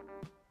I,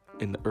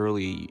 in the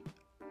early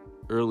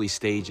early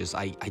stages,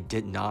 I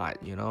did not,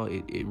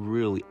 it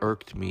really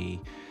irked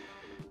me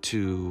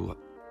to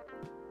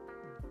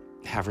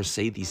have her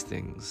say these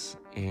things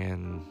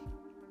and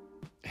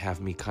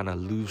have me kind of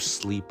lose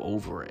sleep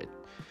over it.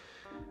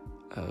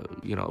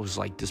 It was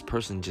like this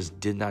person just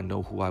did not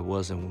know who I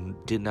was and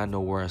did not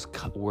know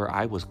where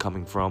I was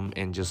coming from,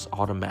 and just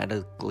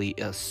automatically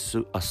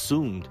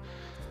assumed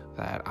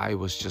that I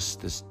was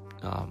just this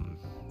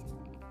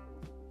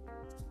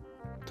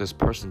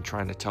person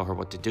trying to tell her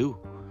what to do.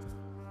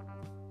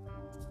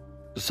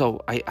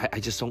 So I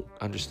just don't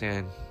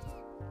understand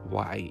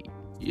why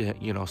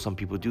some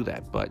people do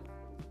that, but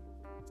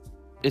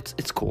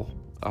it's cool.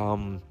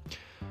 I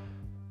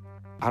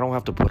don't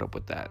have to put up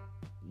with that.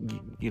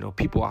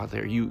 People out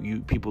there, you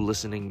people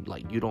listening,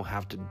 like, you don't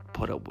have to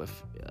put up with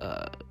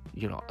a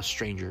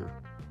stranger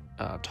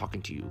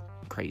talking to you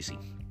crazy.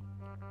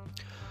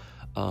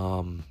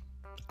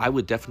 I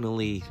would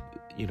definitely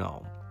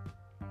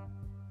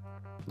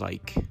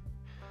like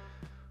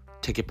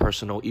take it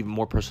personal, even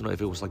more personal,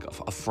 if it was like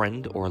a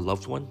friend or a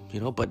loved one,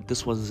 but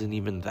this wasn't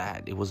even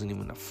that. It wasn't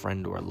even a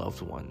friend or a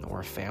loved one or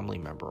a family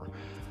member,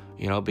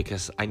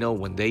 because I know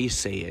when they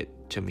say it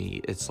to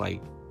me, it's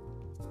like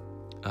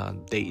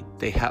they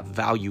have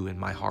value in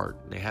my heart.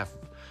 They have,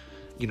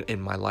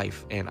 in my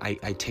life, and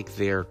I take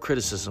their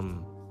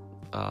criticism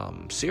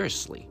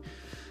seriously.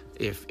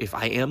 If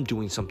I am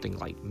doing something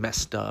like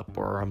messed up,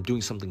 or I'm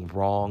doing something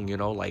wrong,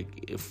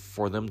 if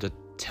for them to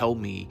tell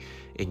me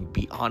and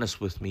be honest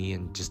with me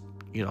and just,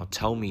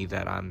 tell me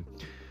that I'm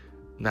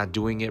not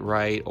doing it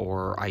right,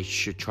 or I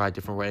should try a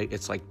different way,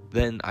 it's like,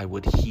 then I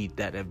would heed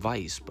that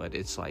advice. But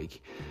it's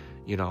like,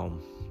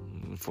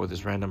 for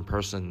this random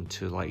person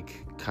to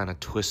like kind of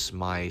twist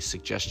my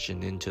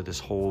suggestion into this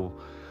whole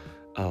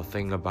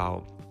thing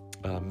about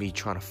me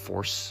trying to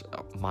force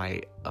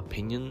my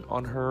opinion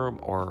on her,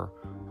 or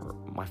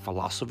my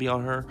philosophy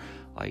on her,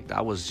 like,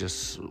 that was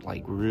just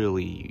like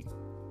really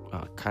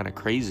kind of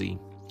crazy.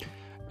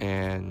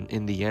 And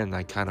in the end,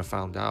 I kind of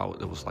found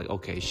out it was like,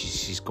 okay,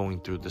 she's going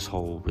through this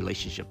whole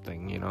relationship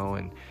thing,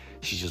 and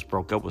she just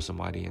broke up with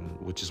somebody, and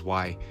which is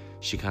why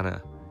she kind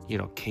of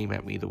came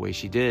at me the way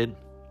she did.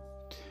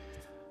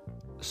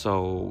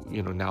 So,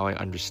 now I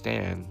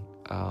understand.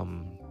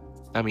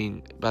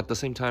 But at the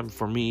same time,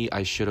 for me,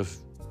 I should have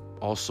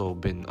also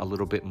been a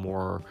little bit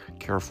more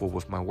careful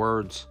with my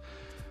words.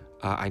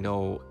 I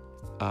know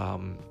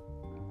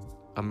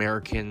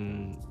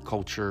American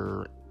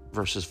culture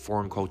versus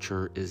foreign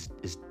culture is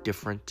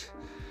different.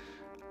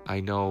 I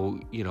know,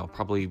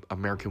 probably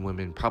American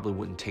women probably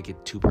wouldn't take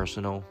it too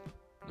personal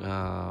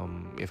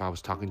if I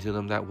was talking to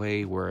them that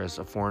way, whereas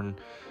a foreign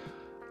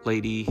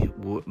lady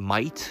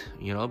might,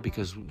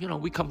 because,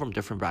 we come from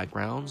different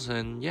backgrounds,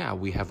 and yeah,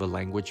 we have a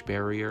language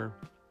barrier,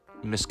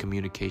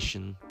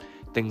 miscommunication,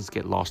 things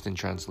get lost in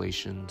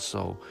translation.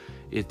 So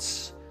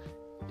it's,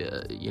 we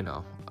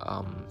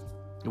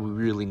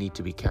really need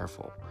to be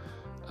careful.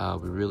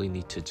 We really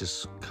need to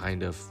just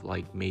kind of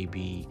like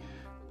maybe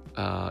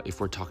if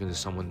we're talking to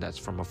someone that's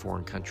from a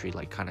foreign country,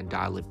 like kind of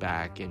dial it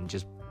back and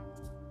just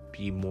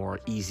be more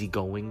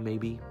easygoing,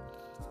 maybe,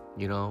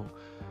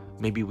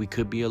 maybe we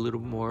could be a little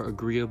more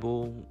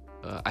agreeable.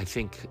 I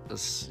think,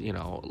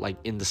 like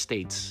in the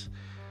States,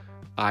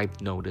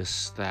 I've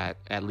noticed that,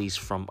 at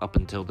least from up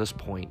until this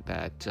point,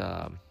 that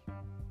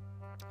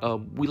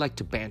we like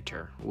to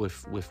banter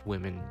with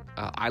women.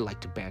 I like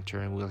to banter,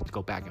 and we like to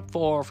go back and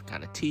forth,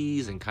 kind of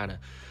tease, and kind of,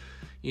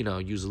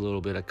 use a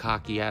little bit of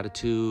cocky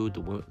attitude.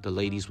 The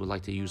ladies would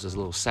like to use this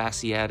little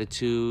sassy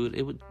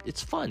attitude.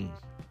 It's fun,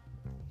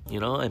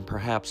 and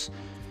perhaps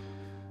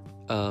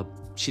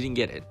she didn't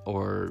get it,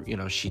 or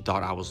she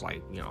thought I was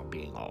like,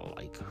 being all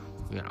like,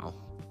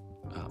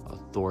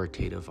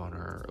 authoritative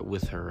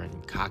with her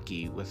and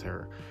cocky with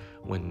her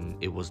when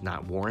it was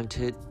not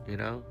warranted.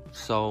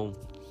 So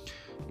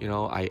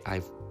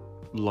I've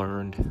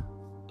learned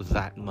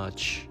that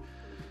much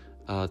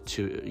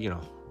to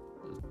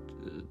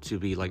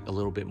be like a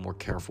little bit more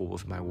careful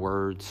with my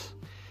words,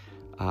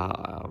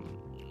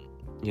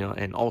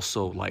 and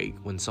also like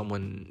when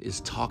someone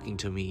is talking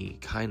to me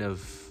kind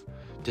of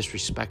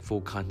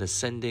disrespectful,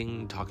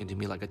 condescending, talking to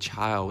me like a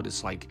child,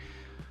 it's like,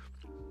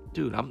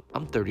 dude,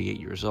 I'm 38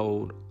 years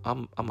old.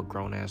 I'm a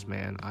grown-ass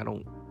man. I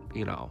don't,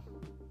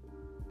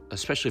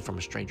 especially from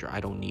a stranger, I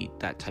don't need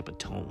that type of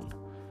tone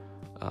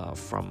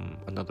from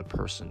another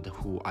person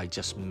who I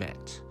just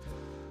met.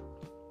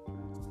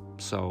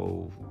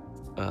 So,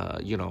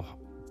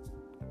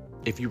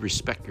 if you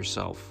respect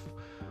yourself,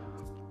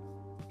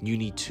 you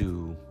need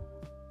to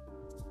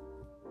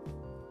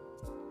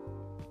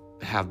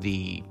have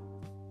the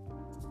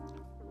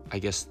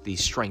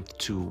strength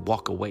to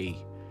walk away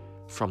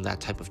from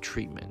that type of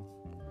treatment.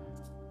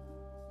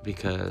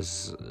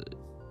 Because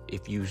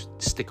if you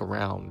stick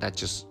around, that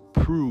just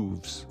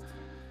proves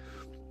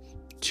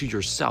to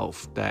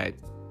yourself that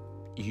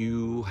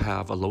you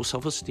have a low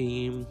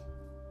self-esteem,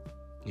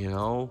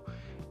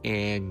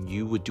 and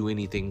you would do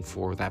anything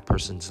for that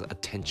person's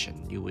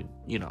attention. You would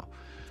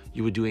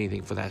do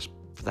anything for that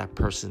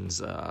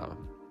person's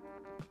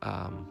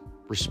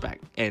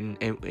respect. And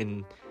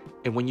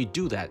when you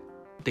do that,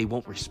 they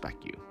won't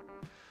respect you.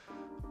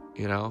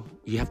 You know,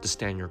 you have to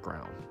stand your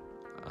ground.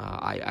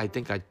 I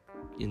think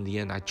in the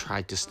end, I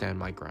tried to stand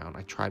my ground.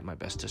 I tried my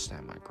best to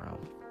stand my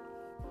ground.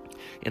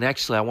 And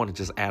actually, I want to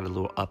just add a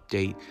little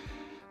update.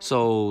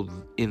 So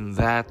in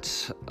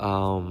that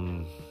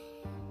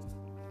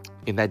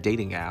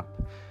dating app,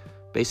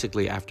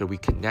 basically after we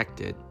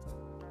connected,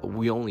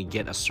 we only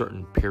get a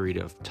certain period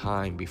of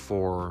time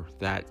before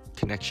that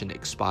connection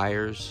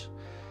expires.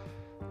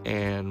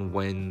 And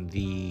when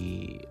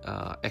the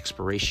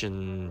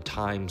expiration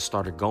time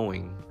started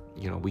going,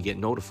 you know, we get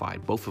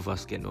notified. Both of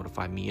us get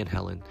notified. Me and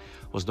Helen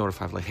was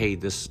notified, like, hey,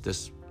 this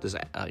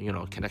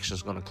connection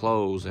is going to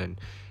close, and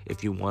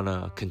if you want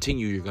to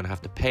continue, you're going to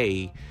have to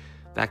pay,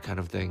 that kind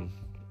of thing.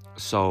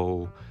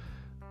 So,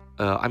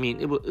 I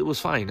mean, it was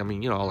fine. I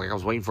mean, you know, like I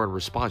was waiting for a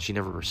response. She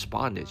never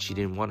responded. She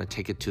didn't want to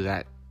take it to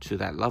that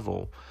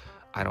level.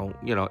 I don't,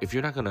 you know, if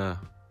you're not going to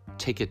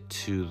take it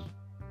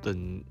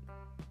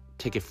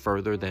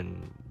further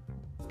than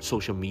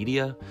social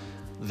media,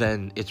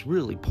 then it's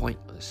really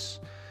pointless.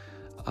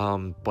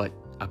 But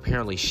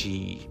apparently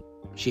she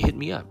hit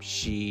me up.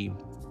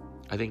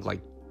 I think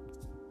like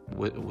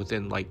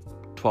within like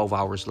 12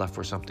 hours left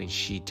or something,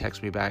 she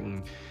texted me back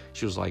and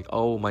she was like,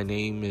 oh, my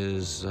name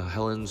is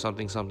Helen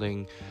something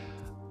something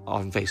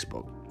on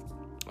Facebook.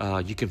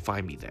 You can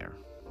find me there,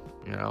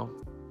 you know?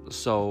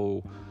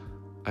 So,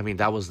 I mean,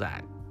 that was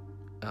that.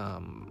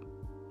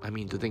 I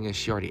mean, the thing is,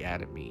 she already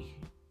added me.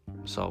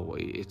 So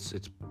it's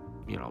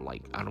you know,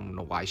 like, I don't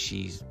know why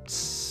she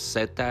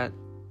said that.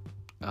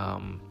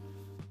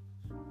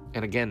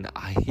 And again,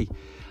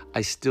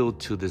 I still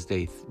to this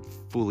day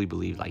fully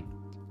believe like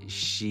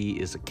she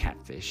is a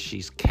catfish.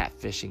 She's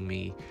catfishing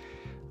me,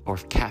 or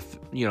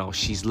you know,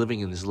 she's living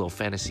in this little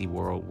fantasy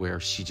world where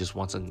she just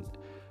wants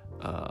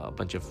a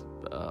bunch of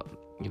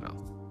you know,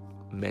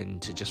 men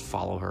to just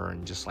follow her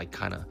and just like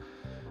kind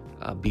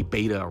of be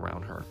beta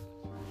around her.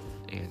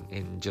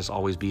 And just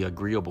always be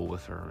agreeable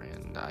with her,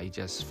 and I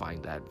just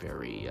find that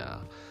very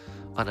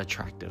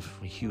unattractive,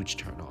 a huge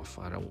turnoff.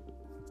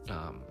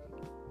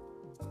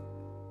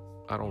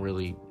 I don't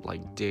really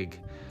like dig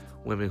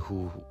women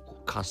who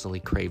constantly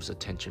craves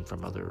attention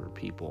from other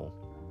people,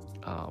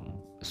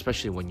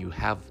 especially when you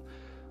have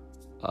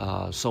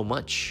so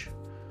much,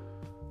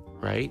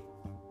 right?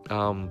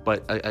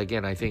 But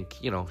again, I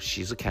think, you know,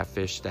 she's a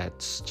catfish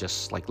that's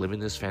just like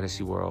living this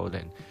fantasy world,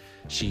 and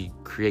she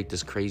create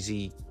this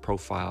crazy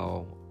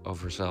profile of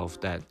herself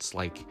that's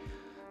like,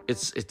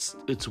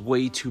 it's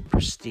way too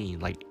pristine.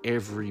 Like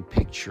every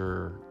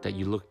picture that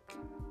you look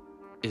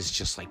is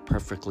just like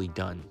perfectly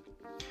done.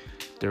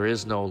 There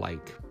is no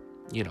like,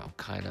 you know,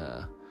 kind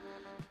of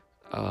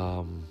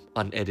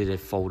unedited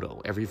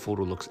photo. Every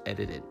photo looks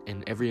edited,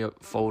 and every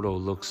photo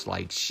looks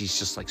like she's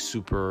just like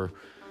super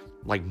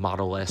like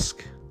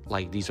model-esque.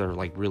 Like these are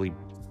like really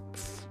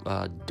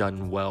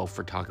done well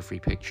photography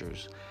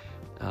pictures.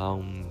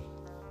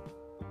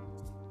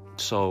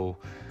 So,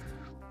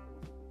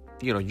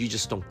 you know, you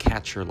just don't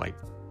catch her like,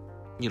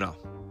 you know,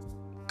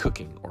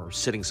 cooking or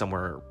sitting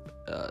somewhere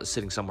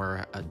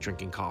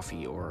drinking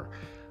coffee or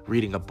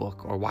reading a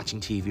book or watching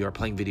TV or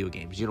playing video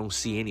games. You don't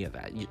see any of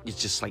that.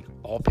 It's just like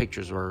all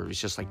pictures where it's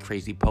just like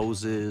crazy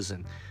poses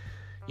and,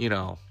 you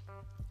know,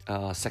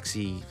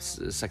 sexy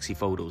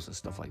photos and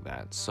stuff like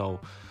that.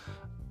 So,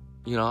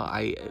 you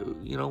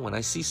know, when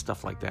I see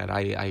stuff like that,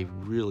 I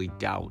really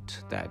doubt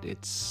that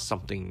it's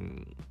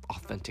something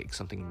authentic,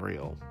 something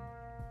real.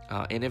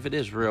 And if it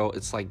is real,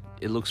 it's like,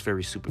 it looks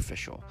very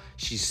superficial.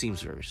 She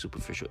seems very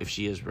superficial if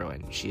she is real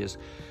and she is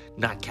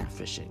not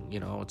catfishing.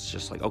 You know, it's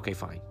just like, okay,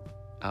 fine.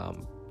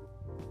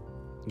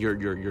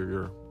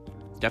 You're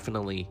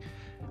definitely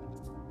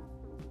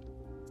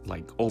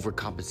like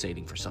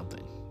overcompensating for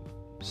something.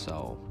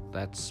 So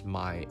that's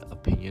my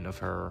opinion of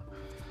her.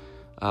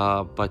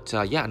 But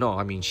yeah, no,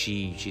 I mean,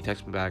 she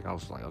texted me back. I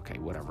was like, okay,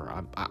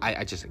 whatever.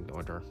 I just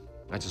ignored her.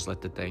 I just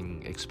let the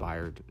thing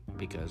expire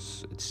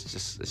because it's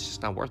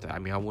just not worth it. I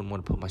mean, I wouldn't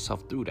want to put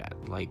myself through that,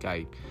 like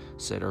I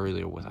said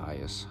earlier with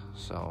Ayas.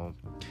 So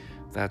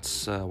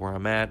that's where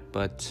I'm at.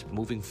 But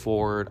moving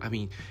forward, I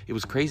mean, it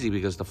was crazy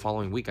because the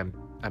following week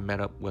I met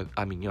up with,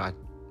 I mean, you know, I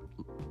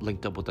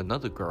linked up with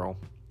another girl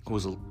who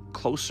was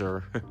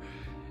closer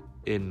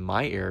in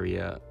my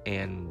area,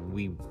 and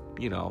we,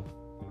 you know,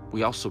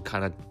 we also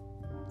kind of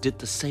did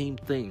the same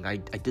thing. I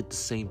did the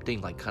same thing,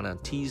 like kind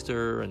of teased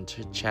her and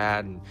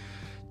chat and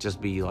just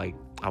be like,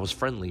 I was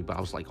friendly, but I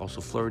was like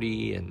also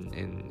flirty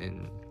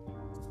and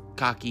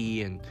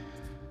cocky, and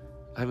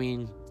I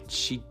mean,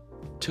 she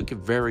took it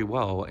very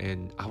well,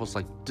 and I was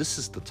like, this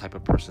is the type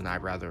of person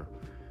I'd rather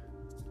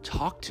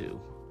talk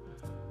to,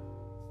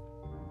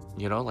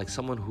 you know, like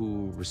someone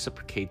who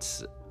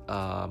reciprocates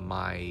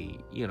my,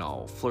 you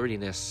know,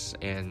 flirtiness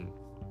and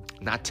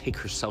not take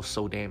herself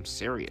so damn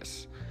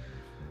serious.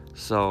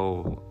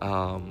 So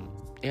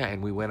yeah,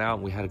 and we went out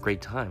and we had a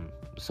great time.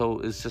 So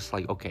it's just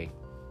like, okay,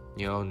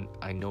 you know,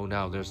 I know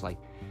now there's like,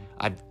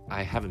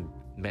 I haven't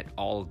met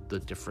all the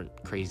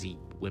different crazy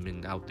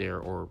women out there,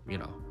 or, you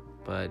know,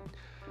 but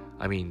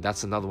I mean,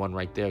 that's another one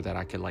right there that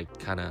I could like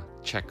kind of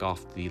check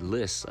off the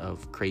list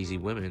of crazy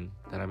women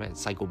that I met,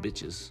 psycho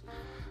bitches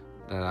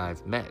that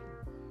I've met.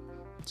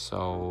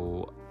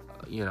 So,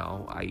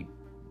 I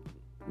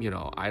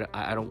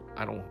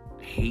don't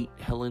hate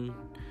Helen.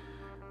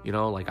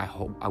 Like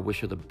I wish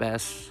her the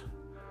best.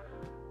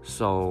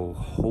 So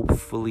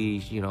hopefully,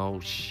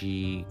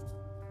 she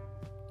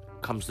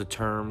comes to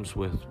terms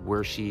with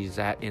where she's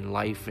at in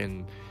life,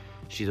 and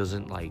she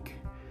doesn't like,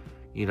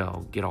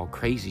 get all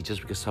crazy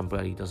just because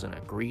somebody doesn't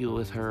agree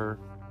with her.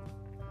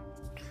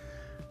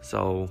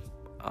 So,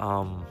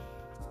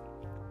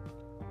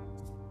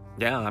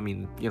 yeah, I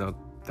mean,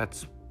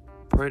 that's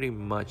pretty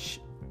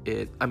much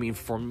it. I mean,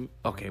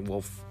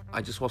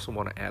 I just also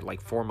want to add,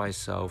 like, for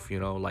myself,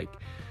 like,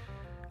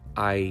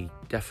 I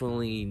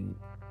definitely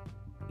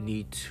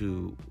need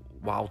to,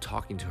 while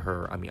talking to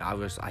her, I mean, I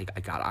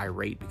got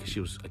irate because she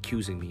was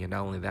accusing me, and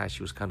not only that,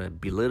 she was kind of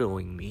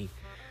belittling me.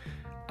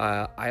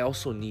 I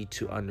also need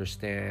to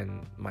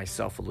understand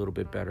myself a little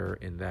bit better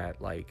in that,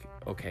 like,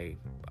 okay,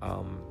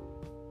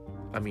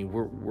 I mean,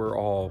 we're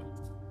all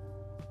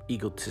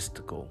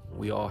egotistical.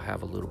 We all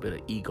have a little bit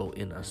of ego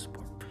in us.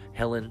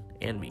 Helen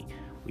and me,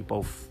 we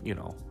both,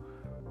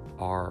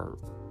 are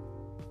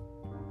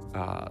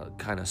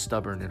kind of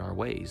stubborn in our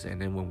ways.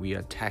 And then when we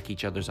attack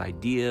each other's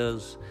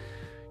ideas,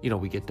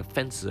 we get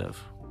defensive,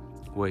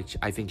 which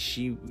I think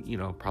she,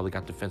 probably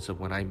got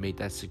defensive when I made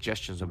that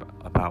suggestions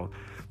about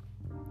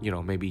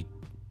maybe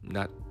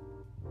not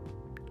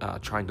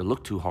trying to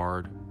look too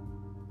hard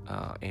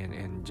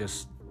and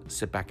just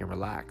sit back and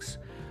relax.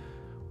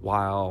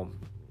 While,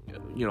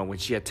 when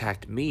she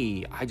attacked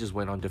me, I just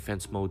went on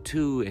defense mode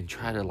too and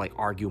tried to like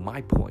argue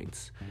my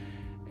points.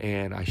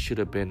 And I should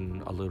have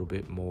been a little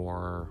bit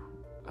more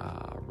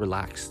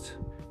relaxed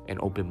and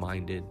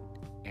open-minded,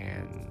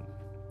 and,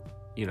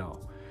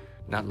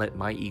 not let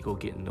my ego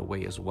get in the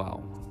way as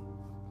well.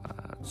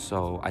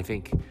 So I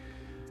think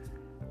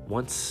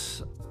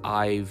once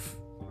I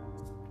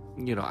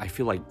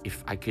feel like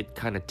if I could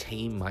kind of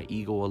tame my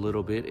ego a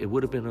little bit, it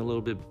would have been a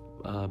little bit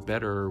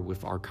better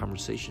with our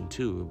conversation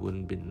too. It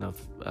wouldn't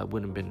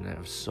have been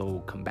so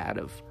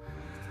combative.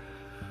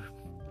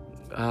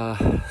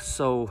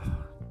 So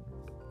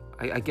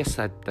I guess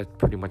that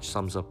pretty much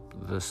sums up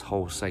this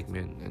whole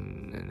segment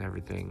and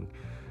everything.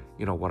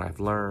 What I've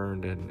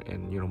learned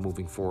and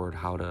moving forward,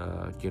 how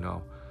to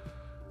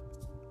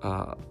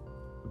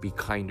be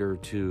kinder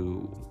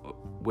to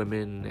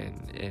women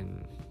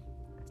and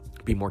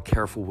be more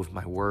careful with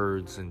my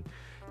words and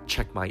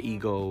check my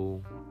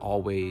ego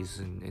always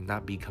and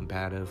not be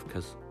combative,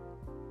 because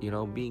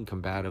being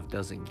combative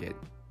doesn't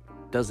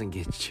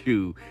get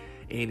you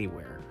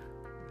anywhere.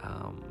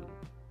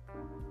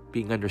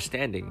 Being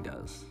understanding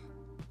does.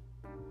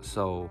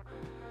 So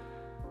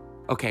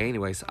okay,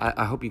 anyways,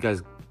 I hope you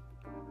guys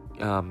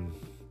got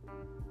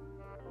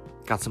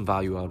some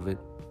value out of it.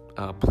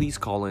 Please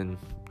call in,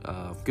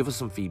 give us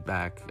some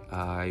feedback.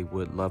 I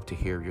would love to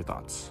hear your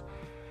thoughts.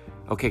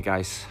 Okay,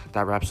 guys,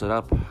 that wraps it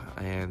up,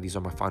 and these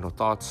are my final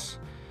thoughts.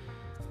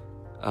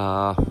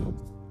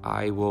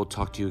 I will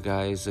talk to you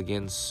guys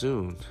again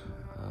soon.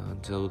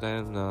 Until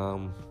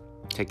then,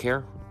 take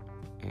care,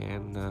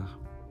 and all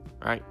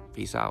right,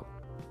 peace out.